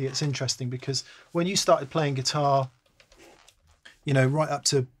demographically it's interesting because when you started playing guitar, you know, right up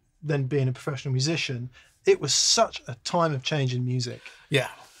to then being a professional musician, it was such a time of change in music. Yeah.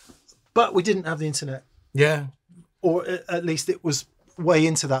 But we didn't have the internet. Yeah. Or at least it was way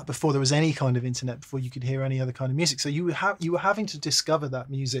into that before there was any kind of internet, before you could hear any other kind of music. So you were having to discover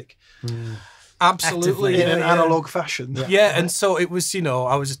that music. Absolutely, in an analog fashion. Yeah, and so it was, you know,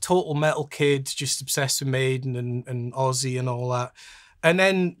 I was a total metal kid, just obsessed with Maiden and Ozzy and all that. And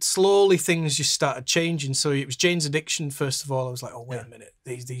then slowly things just started changing. So it was Jane's Addiction, first of all. I was like, oh, wait a minute,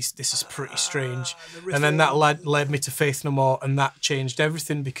 this is pretty strange. And then that led me to Faith No More, and that changed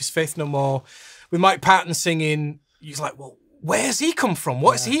everything, because Faith No More, with Mike Patton singing, he's like, well, where's he come from?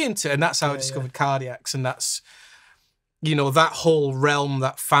 What's he into? And that's how I discovered Cardiacs, and that's... You know, that whole realm,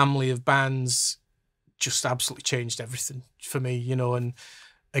 that family of bands just absolutely changed everything for me, you know. And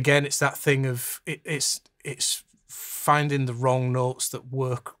again, it's that thing of it's finding the wrong notes that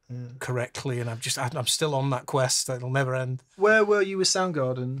work correctly. And I'm still on that quest. It'll never end. Where were you with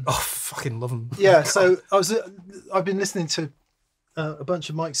Soundgarden? Oh, fucking love them. Yeah, so I've been listening to a bunch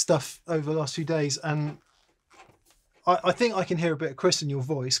of Mike's stuff over the last few days, and I think I can hear a bit of Chris in your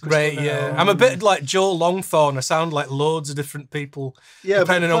voice. Chris Right, yeah. I'm a bit like Joe Longthorne. I sound like loads of different people,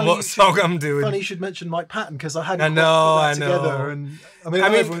 depending on what song I'm doing. Funny you should mention Mike Patton, because I hadn't put that together. And I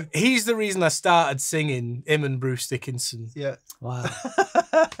mean, he's the reason I started singing, him and Bruce Dickinson. Yeah. Wow.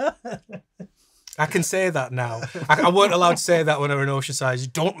 I can say that now. I weren't allowed to say that when I were in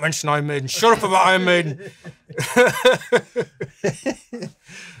Oceansize. Don't mention Iron Maiden. Shut up about Iron Maiden.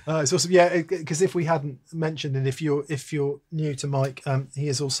 It's awesome. Yeah, because if we hadn't mentioned, and if you're new to Mike, he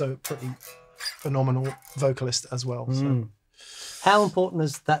is also a pretty phenomenal vocalist as well. So. How important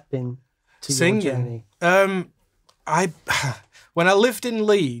has that been to singing? Your journey? When I lived in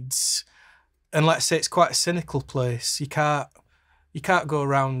Leeds, and let's say it's quite a cynical place, you can't go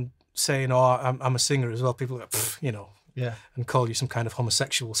around saying, "Oh, I'm a singer as well." People are like, you know, and call you some kind of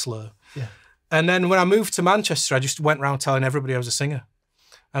homosexual slur. Yeah. And then when I moved to Manchester, I just went around telling everybody I was a singer.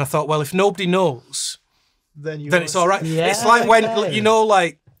 And I thought, well, if nobody knows, then it's all right. Yeah, it's like when, you know,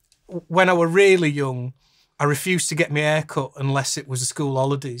 like when I were really young, I refused to get my hair cut unless it was the school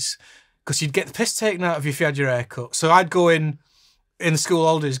holidays, because you'd get the piss taken out of you if you had your hair cut. So I'd go in the school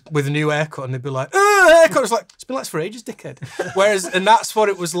holidays with a new haircut, and they'd be like, "Oh, haircut!" It's like, it's been like this for ages, dickhead. Whereas, and that's what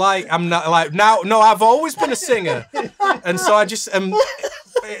it was like. I'm not like now. No, I've always been a singer, and so I just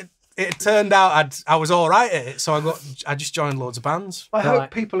it turned out I was all right at it. So I just joined loads of bands. I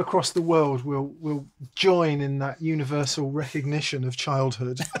hope people across the world will join in that universal recognition of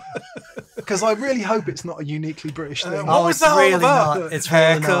childhood. Because I really hope it's not a uniquely British thing. What was that all about? Not. It's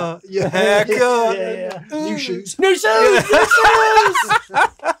haircut. Really not. Yeah. Haircut. Yeah. New shoes. New shoes. New shoes.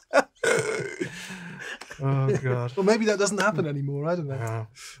 Oh God. Well, maybe that doesn't happen anymore. I don't know.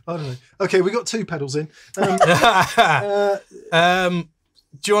 I don't know. Okay, we got 2 pedals in. Do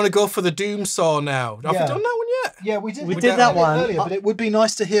you want to go for the Doomsaw now? Have we done that one yet? Yeah, we did. We did that one earlier, but it would be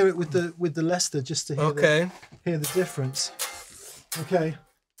nice to hear it with the Leicester, just to hear the difference. Okay.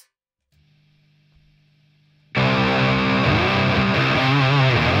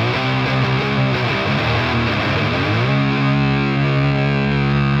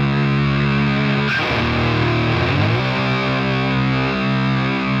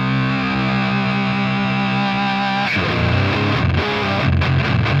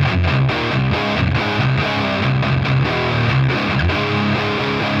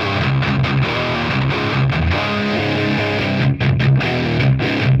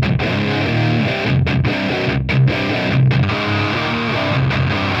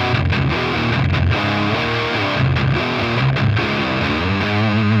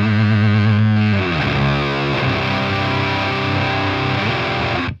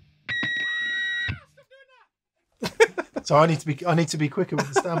 So I need to be quicker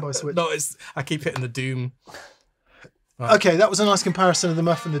with the standby switch. No, I keep hitting the Doom. Right. Okay, that was a nice comparison of the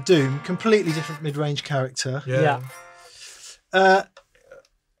Muff and the Doom. Completely different mid-range character. Yeah.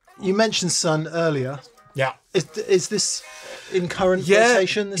 You mentioned Sun earlier. Yeah. Is this in current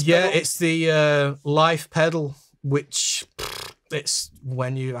rotation? This pedal? It's the life pedal, which it's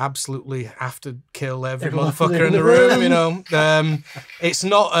when you absolutely have to kill every motherfucker in the room, you know. It's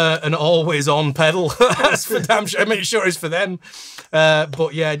not an always-on pedal. That's for damn sure. I mean, sure it's for them.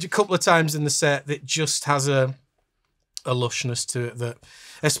 But yeah, a couple of times in the set, it just has a lushness to it that,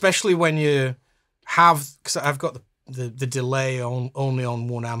 especially when you have, because I've got the delay only on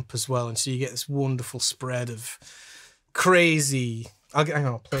 1 amp as well, and so you get this wonderful spread of crazy. Hang on,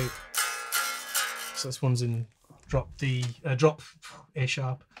 I'll play it. So this one's in drop A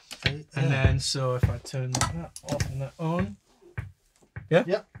sharp, and then so if I turn that off and that on,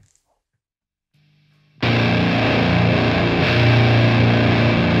 yeah.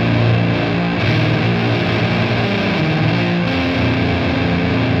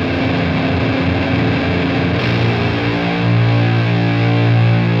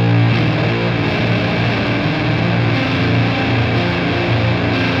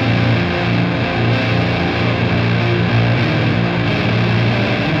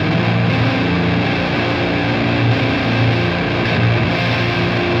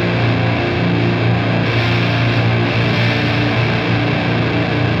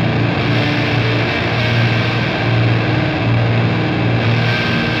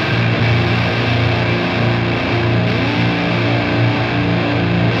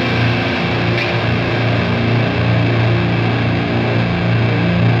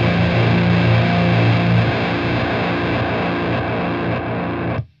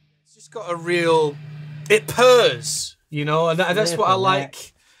 It purrs, you know, and that's what I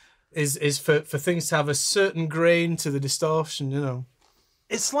like. Is for things to have a certain grain to the distortion, you know.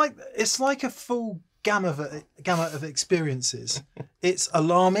 It's like a full gamut of experiences. It's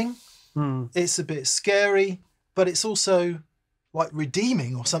alarming. It's a bit scary, but it's also like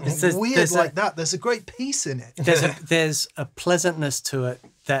redeeming or something weird like that. There's a great piece in it. There's a pleasantness to it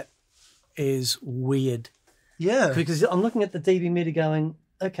that is weird. Yeah, because I'm looking at the DB meter going,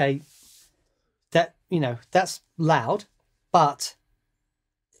 okay, that, you know, that's loud, but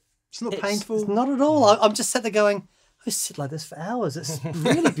it's not painful. It's not at all. I'm just sat there going, I sit like this for hours. It's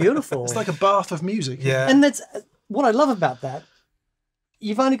really beautiful. It's like a bath of music. Yeah. And that's what I love about that.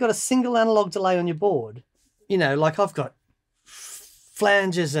 You've only got a single analog delay on your board. You know, like I've got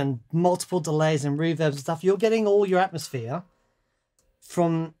flanges and multiple delays and reverbs and stuff. You're getting all your atmosphere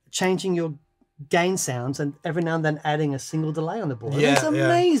from changing your gain sounds and every now and then adding a single delay on the board. Yeah, it's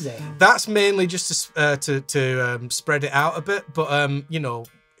amazing. Yeah. That's mainly just to spread it out a bit. But you know,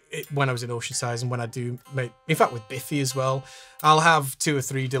 when I was in Oceansize and when I do make, in fact with Biffy as well, I'll have 2 or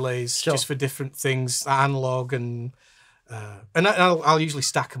 3 delays just for different things, analog and And I'll usually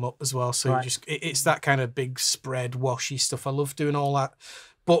stack them up as well. So it's that kind of big spread washy stuff. I love doing all that.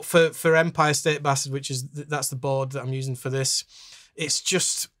 But for Empire State Bastard, which is that's the board that I'm using for this, it's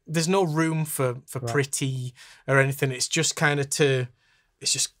just there's no room for pretty or anything. It's just kind of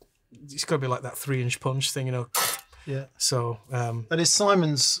it's got to be like that 3-inch punch thing, you know. Yeah. So and is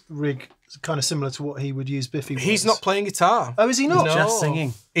Simon's rig kind of similar to what he would use Biffy was? He's not playing guitar. Oh, is he not? No. Just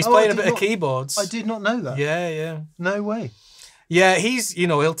singing. He's playing a bit of keyboards. I did not know that. Yeah. No way. Yeah, he's, you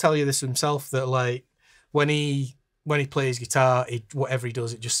know, he'll tell you this himself that like when he plays guitar, whatever he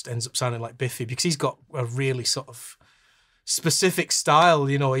does, it just ends up sounding like Biffy because he's got a really sort of specific style.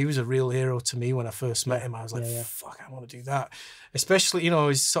 You know, he was a real hero to me when I first met him. I was like, fuck, I want to do that. Especially, you know,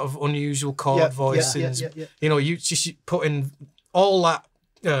 his sort of unusual chord voicings. You know, you just put in all that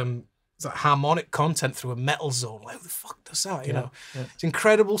harmonic content through a metal zone. Like, who the fuck does that? You know, it's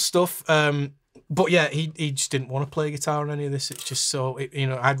incredible stuff. But yeah, he just didn't want to play guitar on any of this. It's just so, you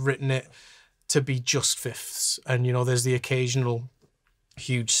know, I'd written it to be just fifths, and you know, there's the occasional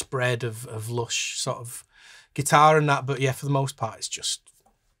huge spread of lush sort of guitar and that, but yeah, for the most part, it's just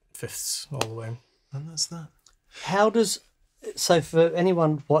fifths all the way. And that's that. So for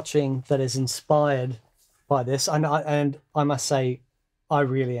anyone watching that is inspired by this, and I must say, I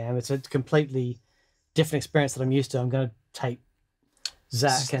really am. It's a completely different experience that I'm used to. I'm going to take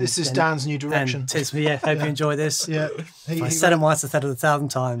Zach. This is Dan's new direction. Hope you enjoy this. Yeah. I said it once, I said it 1,000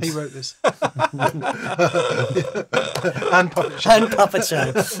 times. He wrote this. And Puppet Show. And Puppet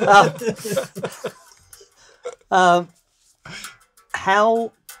Show.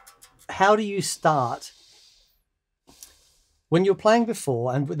 How do you start? When you're playing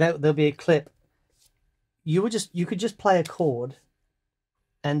before, and there'll be a clip, you could just play a chord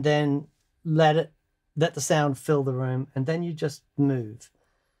and then let the sound fill the room, and then you just move,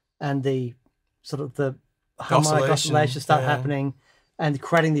 and the sort of the harmonic oscillations start happening, and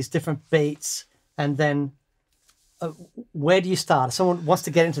creating these different beats. And then, where do you start? If someone wants to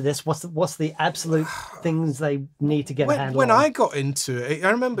get into this, what's the absolute things they need to get a handle on? When I got into it,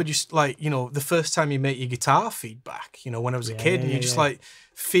 I remember just like, you know, the first time you make your guitar feedback, you know, when I was a kid, and you're just like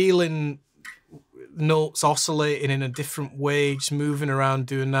feeling notes oscillating in a different way, just moving around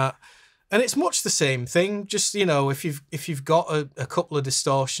doing that. And it's much the same thing. Just, you know, if you've got a couple of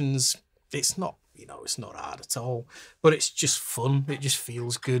distortions, it's not, you know, it's not hard at all, but it's just fun. It just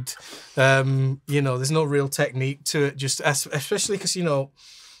feels good. You know, there's no real technique to it. Just especially because, you know,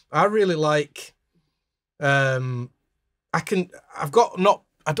 I really like. I don't think I've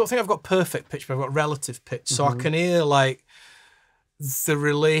got perfect pitch, but I've got relative pitch, so I can hear like the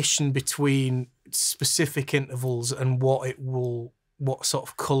relation between specific intervals and what sort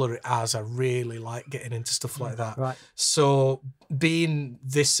of colour it has. I really like getting into stuff like that. Right. So being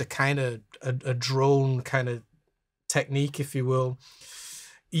this a kind of a drone kind of technique, if you will,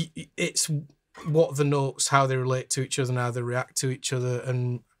 it's what the notes, how they relate to each other and how they react to each other,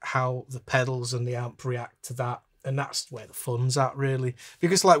 and how the pedals and the amp react to that. And that's where the fun's at, really.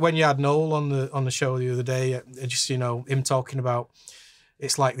 Because like when you had Noel on the show the other day, just, you know, him talking about,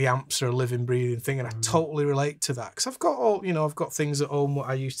 it's like the amps are a living, breathing thing, and I totally relate to that because I've got things at home what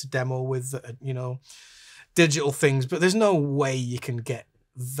I used to demo with that are, you know, digital things, but there's no way you can get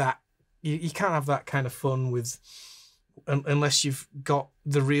that. You can't have that kind of fun with unless you've got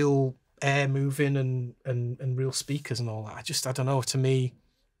the real air moving and real speakers and all that. I don't know. To me,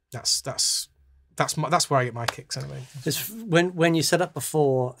 that's where I get my kicks anyway. Just when you set up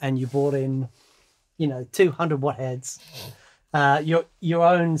before and you brought in, you know, 200 watt heads. Your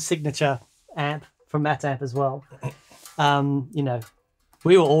own signature amp from Matt Amp as well. You know,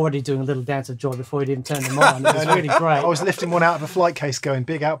 we were already doing a little dance of joy before we even turned them on. It was really great. I was lifting one out of a flight case going,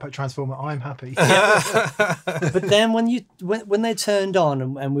 big output transformer, I'm happy. But then when they turned on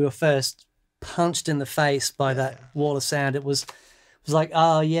and we were first punched in the face by that wall of sound, it was like,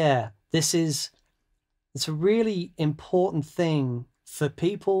 oh yeah, it's a really important thing for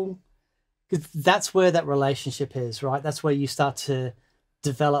people. Because that's where that relationship is, right? That's where you start to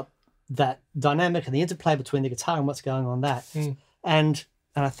develop that dynamic and the interplay between the guitar and what's going on that. And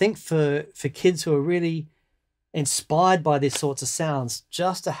I think for kids who are really inspired by these sorts of sounds,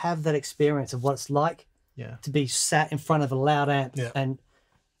 just to have that experience of what it's like to be sat in front of a loud amp, and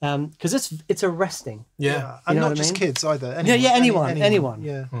because it's arresting. And not just kids either. Anyone.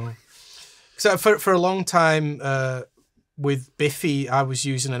 Yeah. So for a long time. With Biffy, I was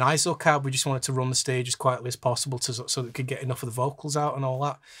using an ISO cab. We just wanted to run the stage as quietly as possible so that we could get enough of the vocals out and all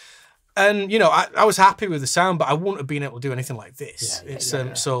that. And, you know, I was happy with the sound, but I wouldn't have been able to do anything like this.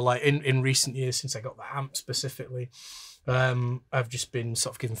 So like in recent years, since I got the amp specifically, I've just been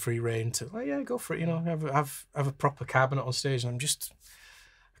sort of given free rein to, like, yeah, go for it, you know, have a proper cabinet on stage, and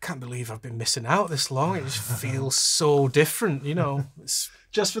I can't believe I've been missing out this long. It just feels so different, you know. It's...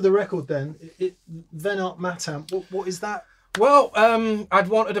 Just for the record then, Vennart Matt Amp, what is that? Well, I'd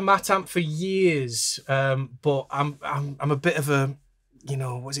wanted a Matt Amp for years, but I'm a bit of a, you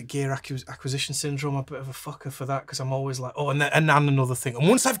know, what is it, gear acquisition syndrome? I'm a bit of a fucker for that, because I'm always like, oh, and another thing. And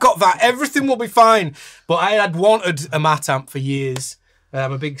once I've got that, everything will be fine. But I had wanted a Matt Amp for years.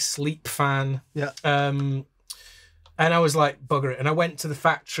 I'm a big Sleep fan. Yeah. And I was like, bugger it. And I went to the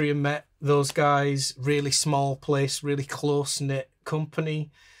factory and met those guys, really small place, really close-knit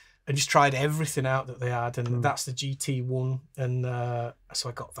company, and just tried everything out that they had. And that's the GT1. And so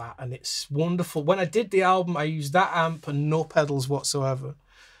I got that, and it's wonderful. When I did the album, I used that amp and no pedals whatsoever.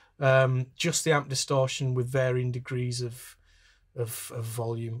 Just the amp distortion with varying degrees of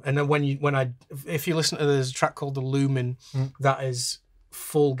volume. And then if you listen to, there's a track called The Lumen, that is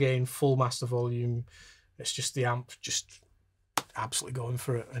full gain, full master volume. It's just the amp just absolutely going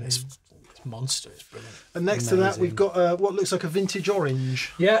for it, and it's monster. It's brilliant. And next to that, we've got what looks like a vintage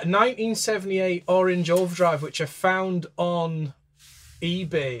orange. Yeah, 1978 orange overdrive, which I found on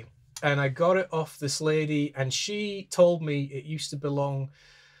eBay, and I got it off this lady, and she told me it used to belong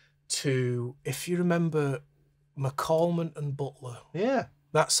to, if you remember, McCallman and Butler. Yeah.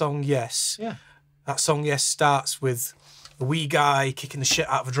 That song, Yes. Yeah. That song, Yes, starts with a wee guy kicking the shit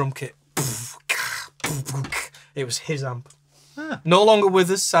out of a drum kit. It was his amp. Ah. No longer with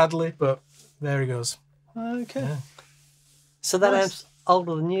us, sadly, but there he goes. Okay. Yeah. So that amp's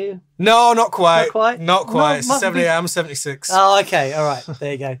older than you? No, not quite. Not quite? Not quite. No, 70, I'm 76. Oh, okay. All right.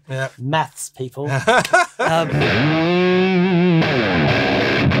 There you go. Yeah. Maths, people.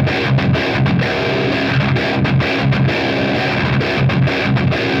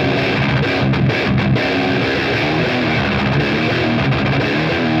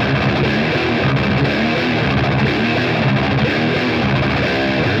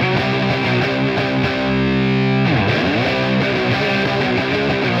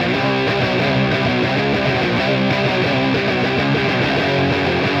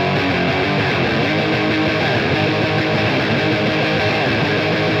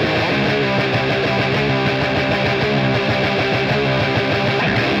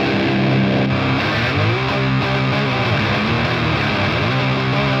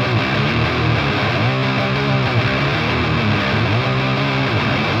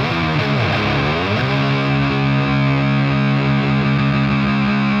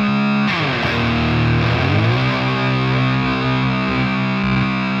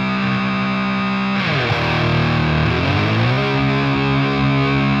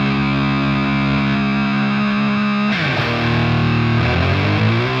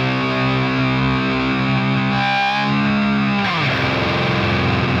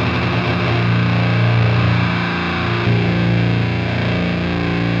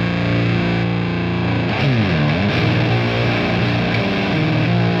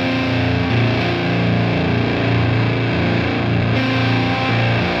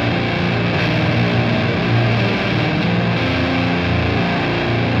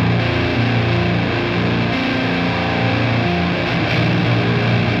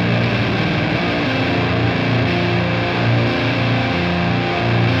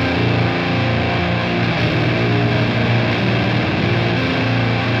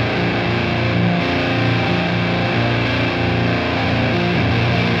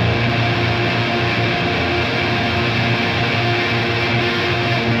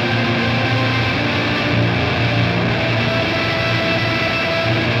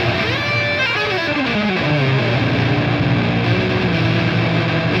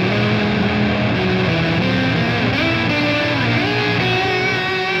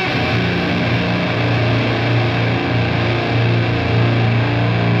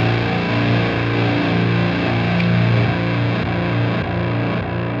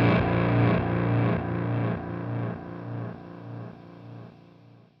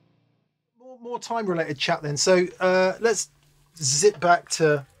 More time-related chat then. So let's zip back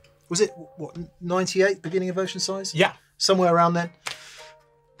to, was it, what, 98, beginning of Oceansize? Yeah. Somewhere around then.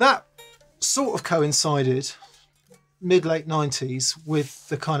 That sort of coincided, mid-late 90s, with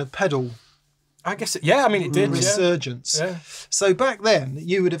the kind of pedal I guess it, yeah, I mean it did. Resurgence. Yeah. So back then,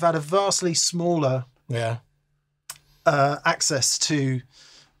 you would have had a vastly smaller access to,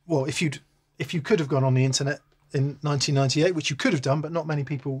 well, if you could have gone on the internet in 1998, which you could have done, but not many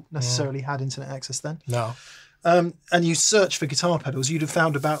people necessarily had internet access then. No. And you search for guitar pedals, you'd have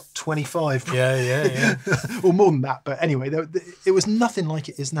found about 25. Yeah. Or more than that. But anyway, it was nothing like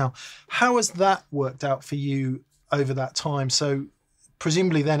it is now. How has that worked out for you over that time. So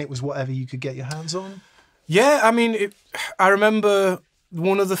presumably then it was whatever you could get your hands on. Yeah, I mean, I remember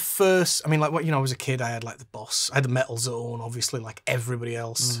one of the first. I mean, like, I was a kid. I had like the Boss. I had the Metal Zone, obviously, like everybody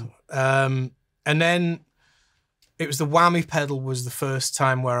else. And then it was the whammy pedal was the first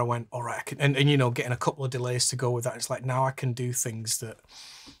time where I went, all right, I can, and getting a couple of delays to go with that. It's like, now I can do things that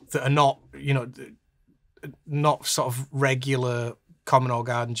are not, not sort of regular common or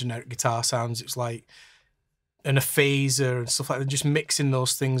garden generic guitar sounds. It's like, and a phaser and stuff like that, just mixing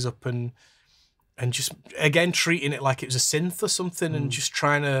those things up and just, again, treating it like it was a synth or something and just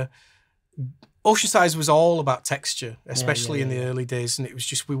trying to... Oceansize was all about texture, especially in the early days, and it was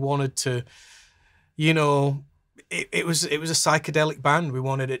just, we wanted to, it was a psychedelic band. We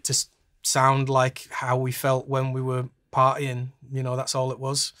wanted it to sound like how we felt when we were partying, that's all it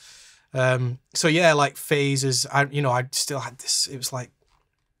was. So yeah, like phases, I still had this, it was like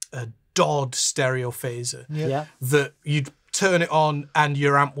a Dodd stereo phaser that you'd turn it on and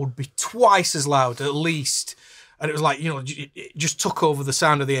your amp would be twice as loud at least, and it was like, it just took over the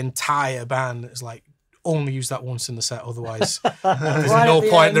sound of the entire band. It's like, only use that once in the set, otherwise there's no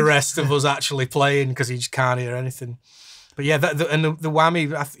point in the rest of us actually playing because you just can't hear anything. But yeah, and the whammy,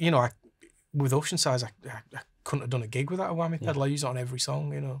 with Oceansize, I couldn't have done a gig without a whammy pedal. I use it on every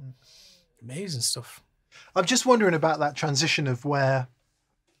song, amazing stuff. I'm just wondering about that transition of where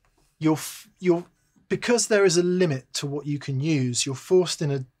you're because there is a limit to what you can use, you're forced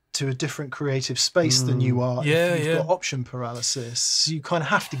to a different creative space than you are if you've got option paralysis. You kind of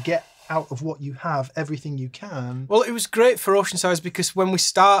have to get out of what you have everything you can. Well, it was great for Oceansize because when we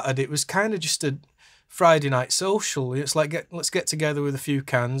started, it was kind of just a Friday night social. It's like, let's get together with a few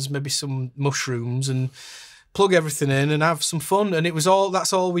cans, maybe some mushrooms, and plug everything in and have some fun. And it was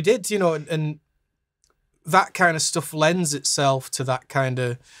that's all we did, and that kind of stuff lends itself to that kind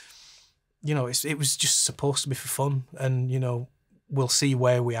of, it was just supposed to be for fun. And, we'll see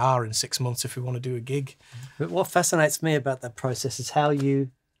where we are in 6 months if we want to do a gig. But what fascinates me about that process is how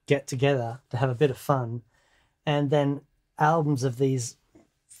you get together to have a bit of fun, and then albums of these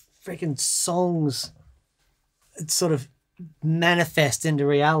freaking songs sort of manifest into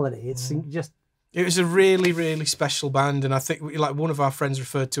reality. It's just... It was a really, really special band, and I think like one of our friends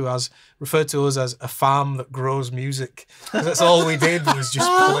referred to us as a farm that grows music. That's all we did was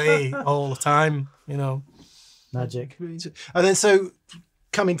just play all the time, Magic. And then so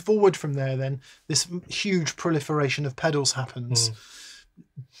coming forward from there, then this huge proliferation of pedals happens.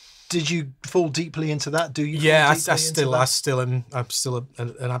 Did you fall deeply into that? Do you? Yeah, I'm still an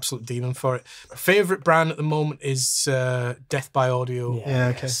absolute demon for it. My favorite brand at the moment is Death by Audio. Yeah,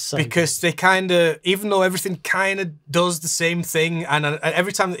 okay. So because good. they kind of, even though everything kind of does the same thing, and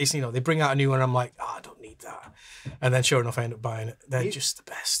every time that they bring out a new one, I'm like, oh, I don't need that. And then sure enough, I end up buying it. They're just the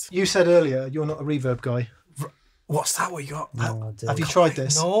best. You said earlier you're not a reverb guy. What's that? What you got? No, have you tried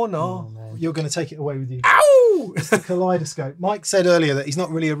this? No. Oh, you're going to take it away with you. Ow! It's the kaleidoscope. Mike said earlier that he's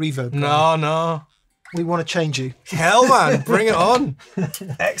not really a reverb No, guy. no. We want to change you. Hell, man, bring it on.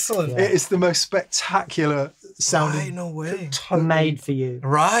 Excellent. Yeah. It is the most spectacular sounding. Right, no way. Totally made for you.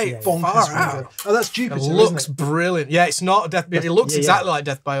 Right. Bonkers Far out. Oh, that's Jupiter. It looks isn't it? brilliant. Yeah, it's not a Death. It looks exactly like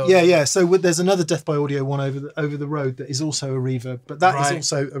Death by Audio. Yeah. So there's another Death by Audio one over the road that is also a reverb, but that is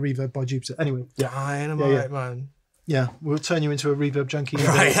also a reverb by Jupiter. Anyway. Dynamite, man. Yeah, we'll turn you into a reverb junkie.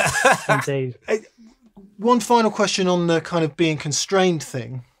 Right. Indeed. One final question on the kind of being constrained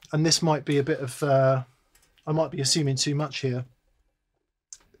thing, and this might be a bit of, I might be assuming too much here.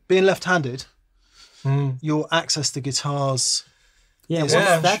 Being left-handed, your access to guitars is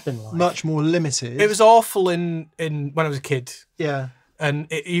that been like? Much more limited. It was awful in when I was a kid. Yeah. And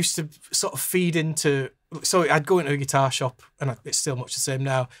it used to sort of feed into, so I'd go into a guitar shop, and it's still much the same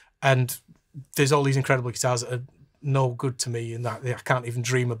now, and there's all these incredible guitars that are no good to me, and that I can't even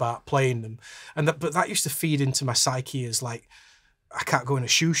dream about playing them. But that used to feed into my psyche as like, I can't go in a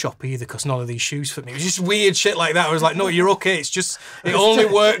shoe shop either because none of these shoes fit me. It was just weird shit like that. I was like, no, you're okay. It's just, it only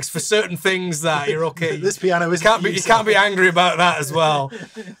works for certain things that you're okay. This piano is. You can't be angry about that as well.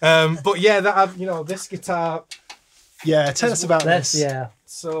 But yeah, this guitar. Yeah, tell us about this. Yeah.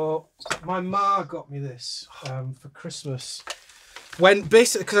 So my ma got me this for Christmas. When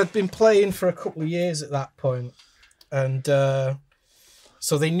basically, because I'd been playing for a couple of years at that point, and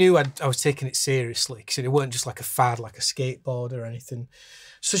so they knew I was taking it seriously because it weren't just like a fad, like a skateboard or anything.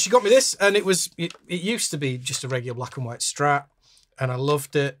 So she got me this, and it used to be just a regular black and white Strat, and I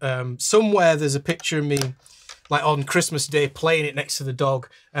loved it. Somewhere there's a picture of me, like on Christmas Day, playing it next to the dog,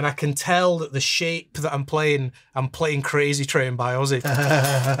 and I can tell that the shape that I'm playing Crazy Train by Ozzy.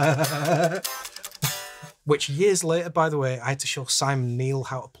 which years later, by the way, I had to show Simon Neil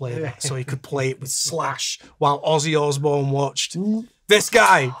how to play that so he could play it with Slash while Ozzy Osbourne watched. This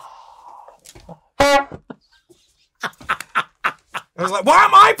guy. I was like, why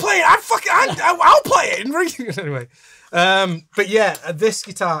am I playing? I'll play it. Anyway. But yeah, this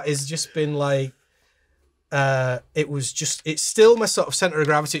guitar has just been like, it's still my sort of center of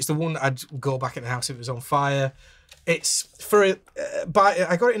gravity. It's the one that I'd go back in the house if it was on fire. It's I got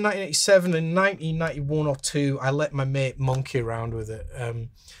it in 1987, and 1991 or 2, I let my mate monkey around with it.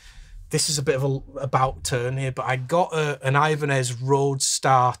 This is a bit of a about turn here, but I got an Ibanez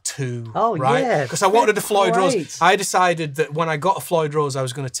Roadstar 2. Oh, right? yeah. Because I wanted a Floyd Great. Rose. I decided that when I got a Floyd Rose, I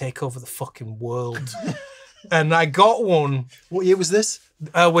was going to take over the fucking world. And I got one. What year was this?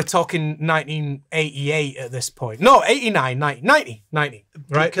 We're talking 1988 at this point. No, 89, 90, right?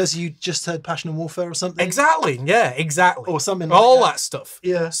 Because you just heard Passion and Warfare or something? Exactly, yeah, exactly. Or something like all that stuff.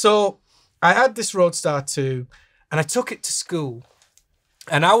 Yeah. So I had this Roadstar 2, and I took it to school,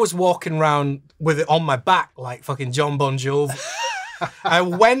 and I was walking around with it on my back like fucking John Bon Jovi. I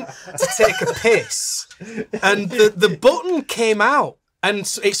went to take a piss, and the button came out, and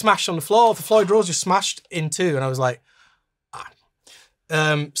it smashed on the floor. The Floyd Rose just smashed in two, and I was like,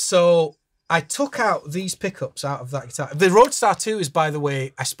 so I took out these pickups out of that guitar. The Roadstar 2 is, by the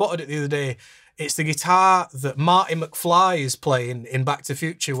way, I spotted it the other day. It's the guitar that Marty McFly is playing in Back to the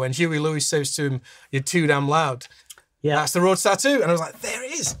Future when Huey Lewis says to him, "You're too damn loud." Yeah, that's the Roadstar 2. And I was like, there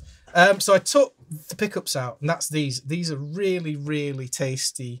it is. So I took the pickups out, and that's these. These are really, really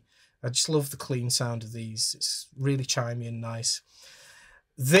tasty. I just love the clean sound of these. It's really chimey and nice.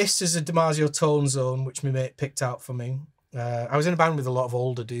 This is a DiMarzio Tone Zone, which my mate picked out for me. I was in a band with a lot of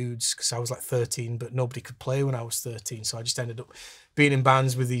older dudes because I was like 13, but nobody could play when I was 13. So I just ended up being in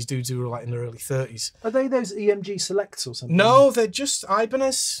bands with these dudes who were like in their early 30s. Are they those EMG Selects or something? No, they're just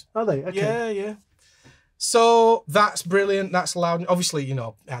Ibanez. Are they? Okay. Yeah, yeah. So that's brilliant. That's loud. Obviously, you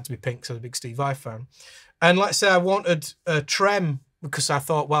know, it had to be pink, so I was a big Steve Vai fan. And let's say I wanted a trem because I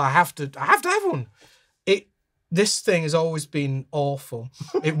thought, well, I have to have one. This thing has always been awful.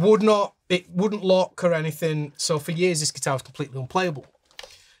 It wouldn't lock or anything. So for years, this guitar was completely unplayable.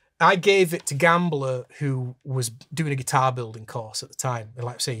 I gave it to Gambler, who was doing a guitar building course at the time. And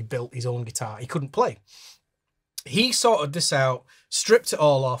like I say, he built his own guitar. He couldn't play. He sorted this out, stripped it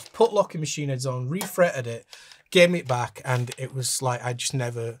all off, put locking machine heads on, refretted it, gave me it back, and it was like I just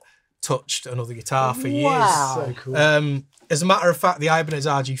never touched another guitar for years. Wow. So cool. As a matter of fact, the Ibanez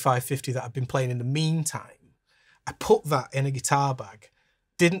RG550 that I've been playing in the meantime, I put that in a guitar bag,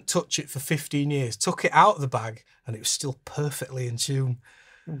 didn't touch it for 15 years, took it out of the bag, and it was still perfectly in tune.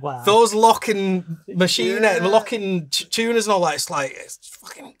 Wow. Those locking machine, locking tuners and all that, it's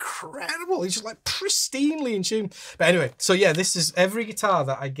fucking incredible. It's just like pristinely in tune. But anyway, so yeah, this is every guitar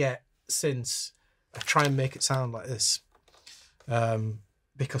that I get since, I try and make it sound like this.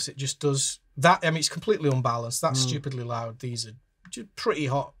 Because it just does that. I mean, it's completely unbalanced. That's stupidly loud. These are just pretty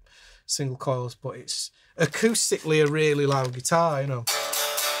hot single coils, but it's acoustically a really loud guitar, you know.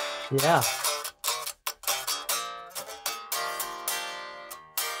 Yeah.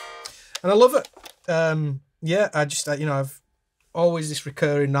 And I love it. Yeah, I just, you know, I've always this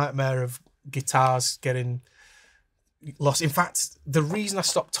recurring nightmare of guitars getting lost. In fact, the reason I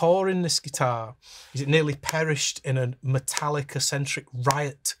stopped touring this guitar is it nearly perished in a Metallica-centric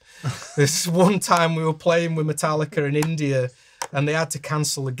riot. This one time we were playing with Metallica in India, and they had to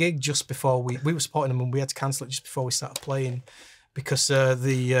cancel the gig just before we were supporting them, and we had to cancel it just before we started playing because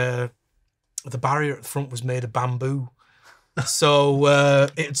the barrier at the front was made of bamboo. So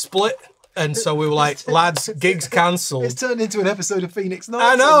it had split, and so we were like, lads, gig's cancelled. It's turned into an episode of Phoenix Nights.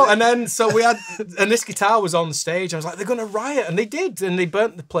 I know, and then so we had, and this guitar was on the stage. I was like, they're going to riot, and they did, and they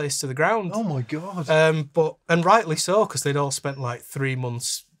burnt the place to the ground. Oh my God. And rightly so, because they'd all spent like 3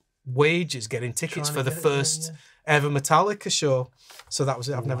 months' wages getting tickets for the first ever Metallica show. So that was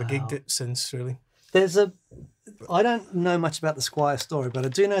it. I've never gigged it since, really. I don't know much about the Squire story, but I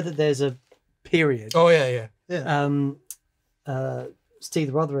do know that there's a period. Oh yeah. Steve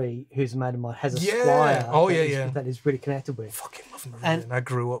Rothery, who's a mate of mine, has a Squire. Oh yeah. That he's really connected with. Fucking love Meridian. And I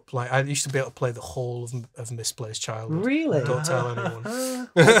grew up like I used to be able to play the whole of Misplaced Childhood. Really? Don't tell anyone.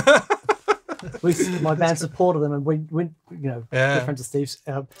 My band supported them, and we you know, good friends of Steve's.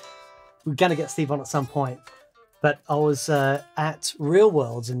 We're going to get Steve on at some point, but I was at Real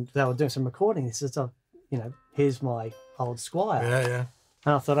Worlds, and they were doing some recording. He says, "Oh, you know, here's my old Squire." Yeah.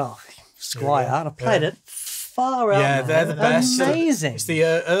 And I thought, "Oh, Squire," and I played it. Far out. Yeah, they're the best. Amazing. It's the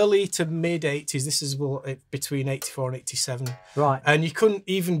early to mid 80s. This is between 84 and 87. Right. And you couldn't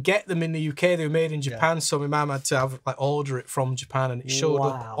even get them in the UK. They were made in Japan, so my mum had to order it from Japan, and it showed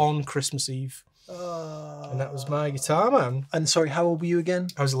up on Christmas Eve. And that was my guitar, man. And sorry, how old were you again?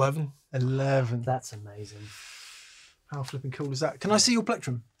 I was 11. 11. That's amazing. How flipping cool is that? Can I see your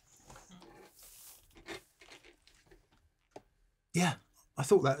plectrum? Yeah, I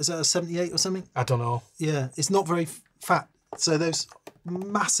thought that. Is that a 78 or something? I don't know. Yeah, it's not very fat. So those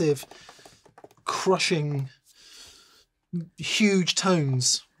massive, crushing, huge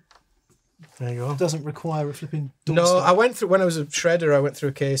tones. There you go. Doesn't require a flipping Doomsaw. No, I went through, when I was a shredder, I went through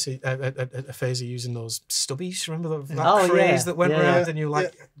a phase of using those stubbies. Remember that craze that went around? And you're like,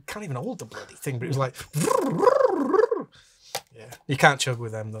 I can't even hold the bloody thing, but it was like, yeah. You can't chug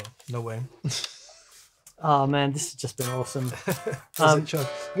with them, though. No way. Oh, man, this has just been awesome.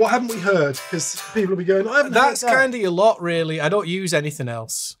 What haven't we heard? Because people will be going, I haven't That's heard that. kind of your lot, really. I don't use anything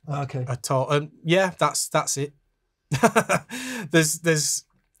else. Okay. At all. Yeah, that's it.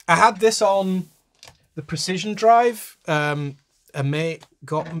 I had this on the Precision Drive. A mate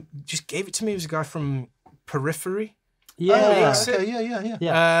just gave it to me. It was a guy from Periphery. Yeah.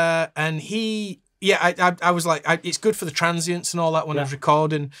 Yeah. And I was like, it's good for the transients and all that when I was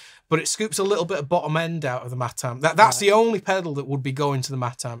recording, but it scoops a little bit of bottom end out of the mat amp. That's the only pedal that would be going to the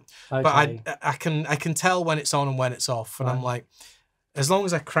mat amp. Okay. But I can tell when it's on and when it's off, and I'm like, as long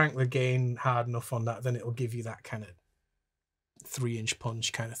as I crank the gain hard enough on that, then it'll give you that kind of 3-inch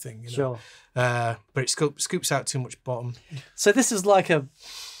punch kind of thing, you know? Sure. But it scoops out too much bottom. So this is like a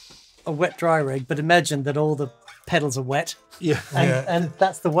wet dry rig, but imagine that all the pedals are wet. Yeah. And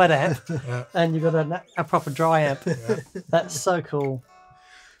that's the wet amp. Yeah. And you've got a proper dry amp. Yeah. That's so cool.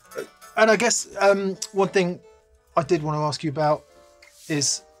 And I guess one thing I did want to ask you about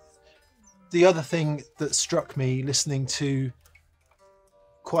is the other thing that struck me listening to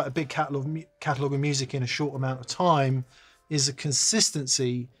quite a big catalogue of music in a short amount of time is a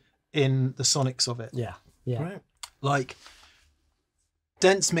consistency in the sonics of it. Yeah, yeah. Right. Like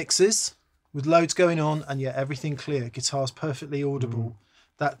dense mixes with loads going on and yet everything clear, guitars perfectly audible.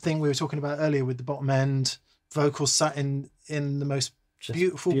 That thing we were talking about earlier with the bottom end, vocals sat in the most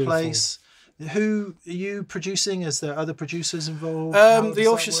beautiful place. Who are you producing? Is there other producers involved? The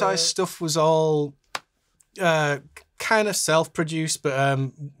Oceansize stuff was all kind of self-produced, but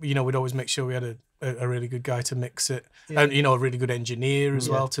we'd always make sure we had a really good guy to mix it, and a really good engineer as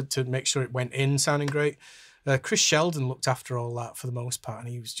well to make sure it went in sounding great. Chris Sheldon looked after all that for the most part, and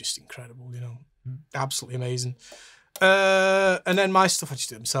he was just incredible, absolutely amazing. And then my stuff I just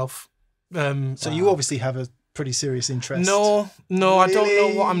do myself. So you obviously have a pretty serious interest. No, really? I don't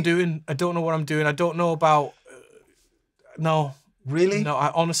know what I'm doing. I don't know about. No, really? No,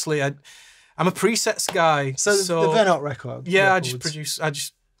 I'm a presets guy. So the Vennart record. Yeah, records.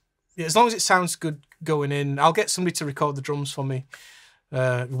 As long as it sounds good going in, I'll get somebody to record the drums for me.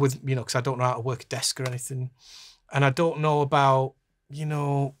 Because I don't know how to work a desk or anything, and I don't know about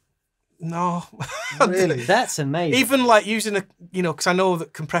no. Really, that's amazing. Even like using because I know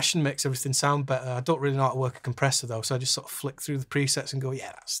that compression makes everything sound better. I don't really know how to work a compressor though, so I just sort of flick through the presets and go,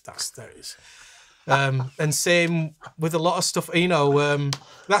 yeah, that's there it is. And same with a lot of stuff.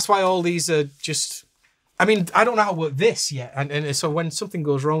 That's why all these are just. I mean, I don't know how to work this yet, and so when something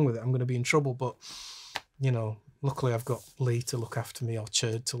goes wrong with it, I'm going to be in trouble. But luckily I've got Lee to look after me or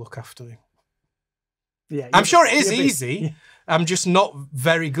Cherd to look after me. Yeah, I'm sure it is easy. Yeah. I'm just not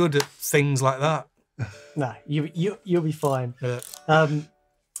very good at things like that. No, you'll be fine. Yeah.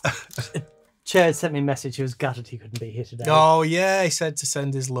 Cherd sent me a message. He was gutted he couldn't be here today. Oh yeah, he said to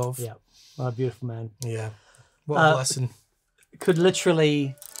send his love. Yeah, my beautiful man. Yeah, what a blessing. Could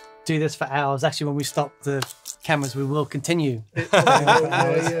literally do this for hours. Actually, when we stop the cameras, we will continue.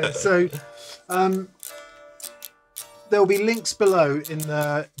 Yeah. So there will be links below in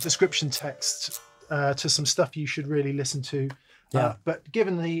the description text to some stuff you should really listen to. Yeah. But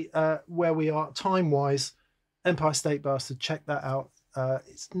given the where we are time-wise, Empire State Bastard, check that out.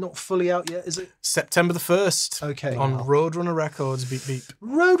 It's not fully out yet, is it? September the 1st. Okay. On Roadrunner Records. Beep beep.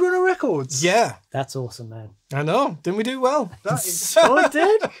 Roadrunner Records. Yeah. That's awesome, man. I know. Didn't we do well? That is I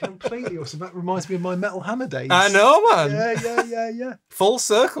did. Completely awesome. That reminds me of my Metal Hammer days. I know, man. Yeah. Full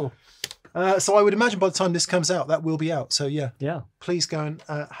circle. So I would imagine by the time this comes out, that will be out. So yeah. Please go and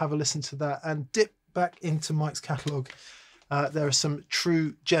have a listen to that and dip back into Mike's catalogue. There are some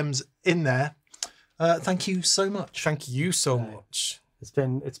true gems in there. Thank you so much. Thank you so much.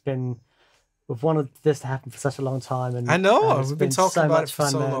 It's been we've wanted this to happen for such a long time, and I know we've been talking about it for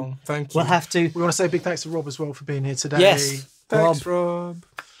so long. Thank you. We'll have to. We want to say a big thanks to Rob as well for being here today. Yes, thanks, Rob.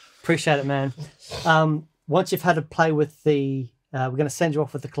 Appreciate it, man. Once you've had a play with the, we're going to send you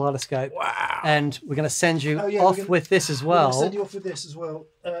off with the kaleidoscope. Wow. And we're going to send you off with this as well. We're going to send you off with this as well,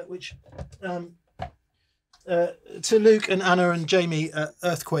 which to Luke and Anna and Jamie at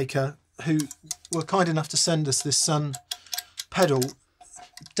Earthquaker, who were kind enough to send us this Sun pedal.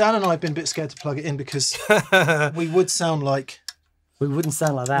 Dan and I have been a bit scared to plug it in because we would sound like... We wouldn't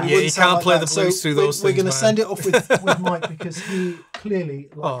sound like that. Yeah, you can't play the blues through those things. We're going to send it off with Mike because he clearly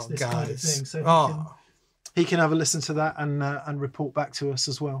likes this kind of thing. So he can have a listen to that and report back to us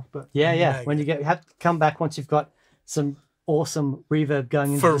as well. But yeah. When you come back once you've got some awesome reverb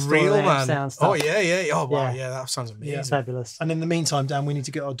going into for the real, man. Sound stuff. Oh yeah. Oh wow, yeah, that sounds amazing. Yeah, fabulous. And in the meantime, Dan, we need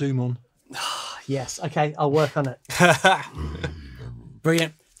to get our Doom on. Yes. Okay, I'll work on it.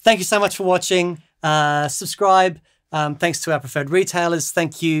 Brilliant. Thank you so much for watching. Subscribe. Thanks to our preferred retailers.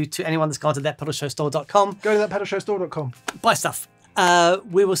 Thank you to anyone that's gone to thatpedalshowstore.com. Go to thatpedalshowstore.com. Buy stuff.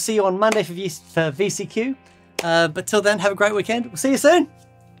 We will see you on Monday for VCQ. But till then, have a great weekend. We'll see you soon.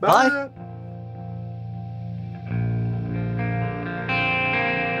 Bye.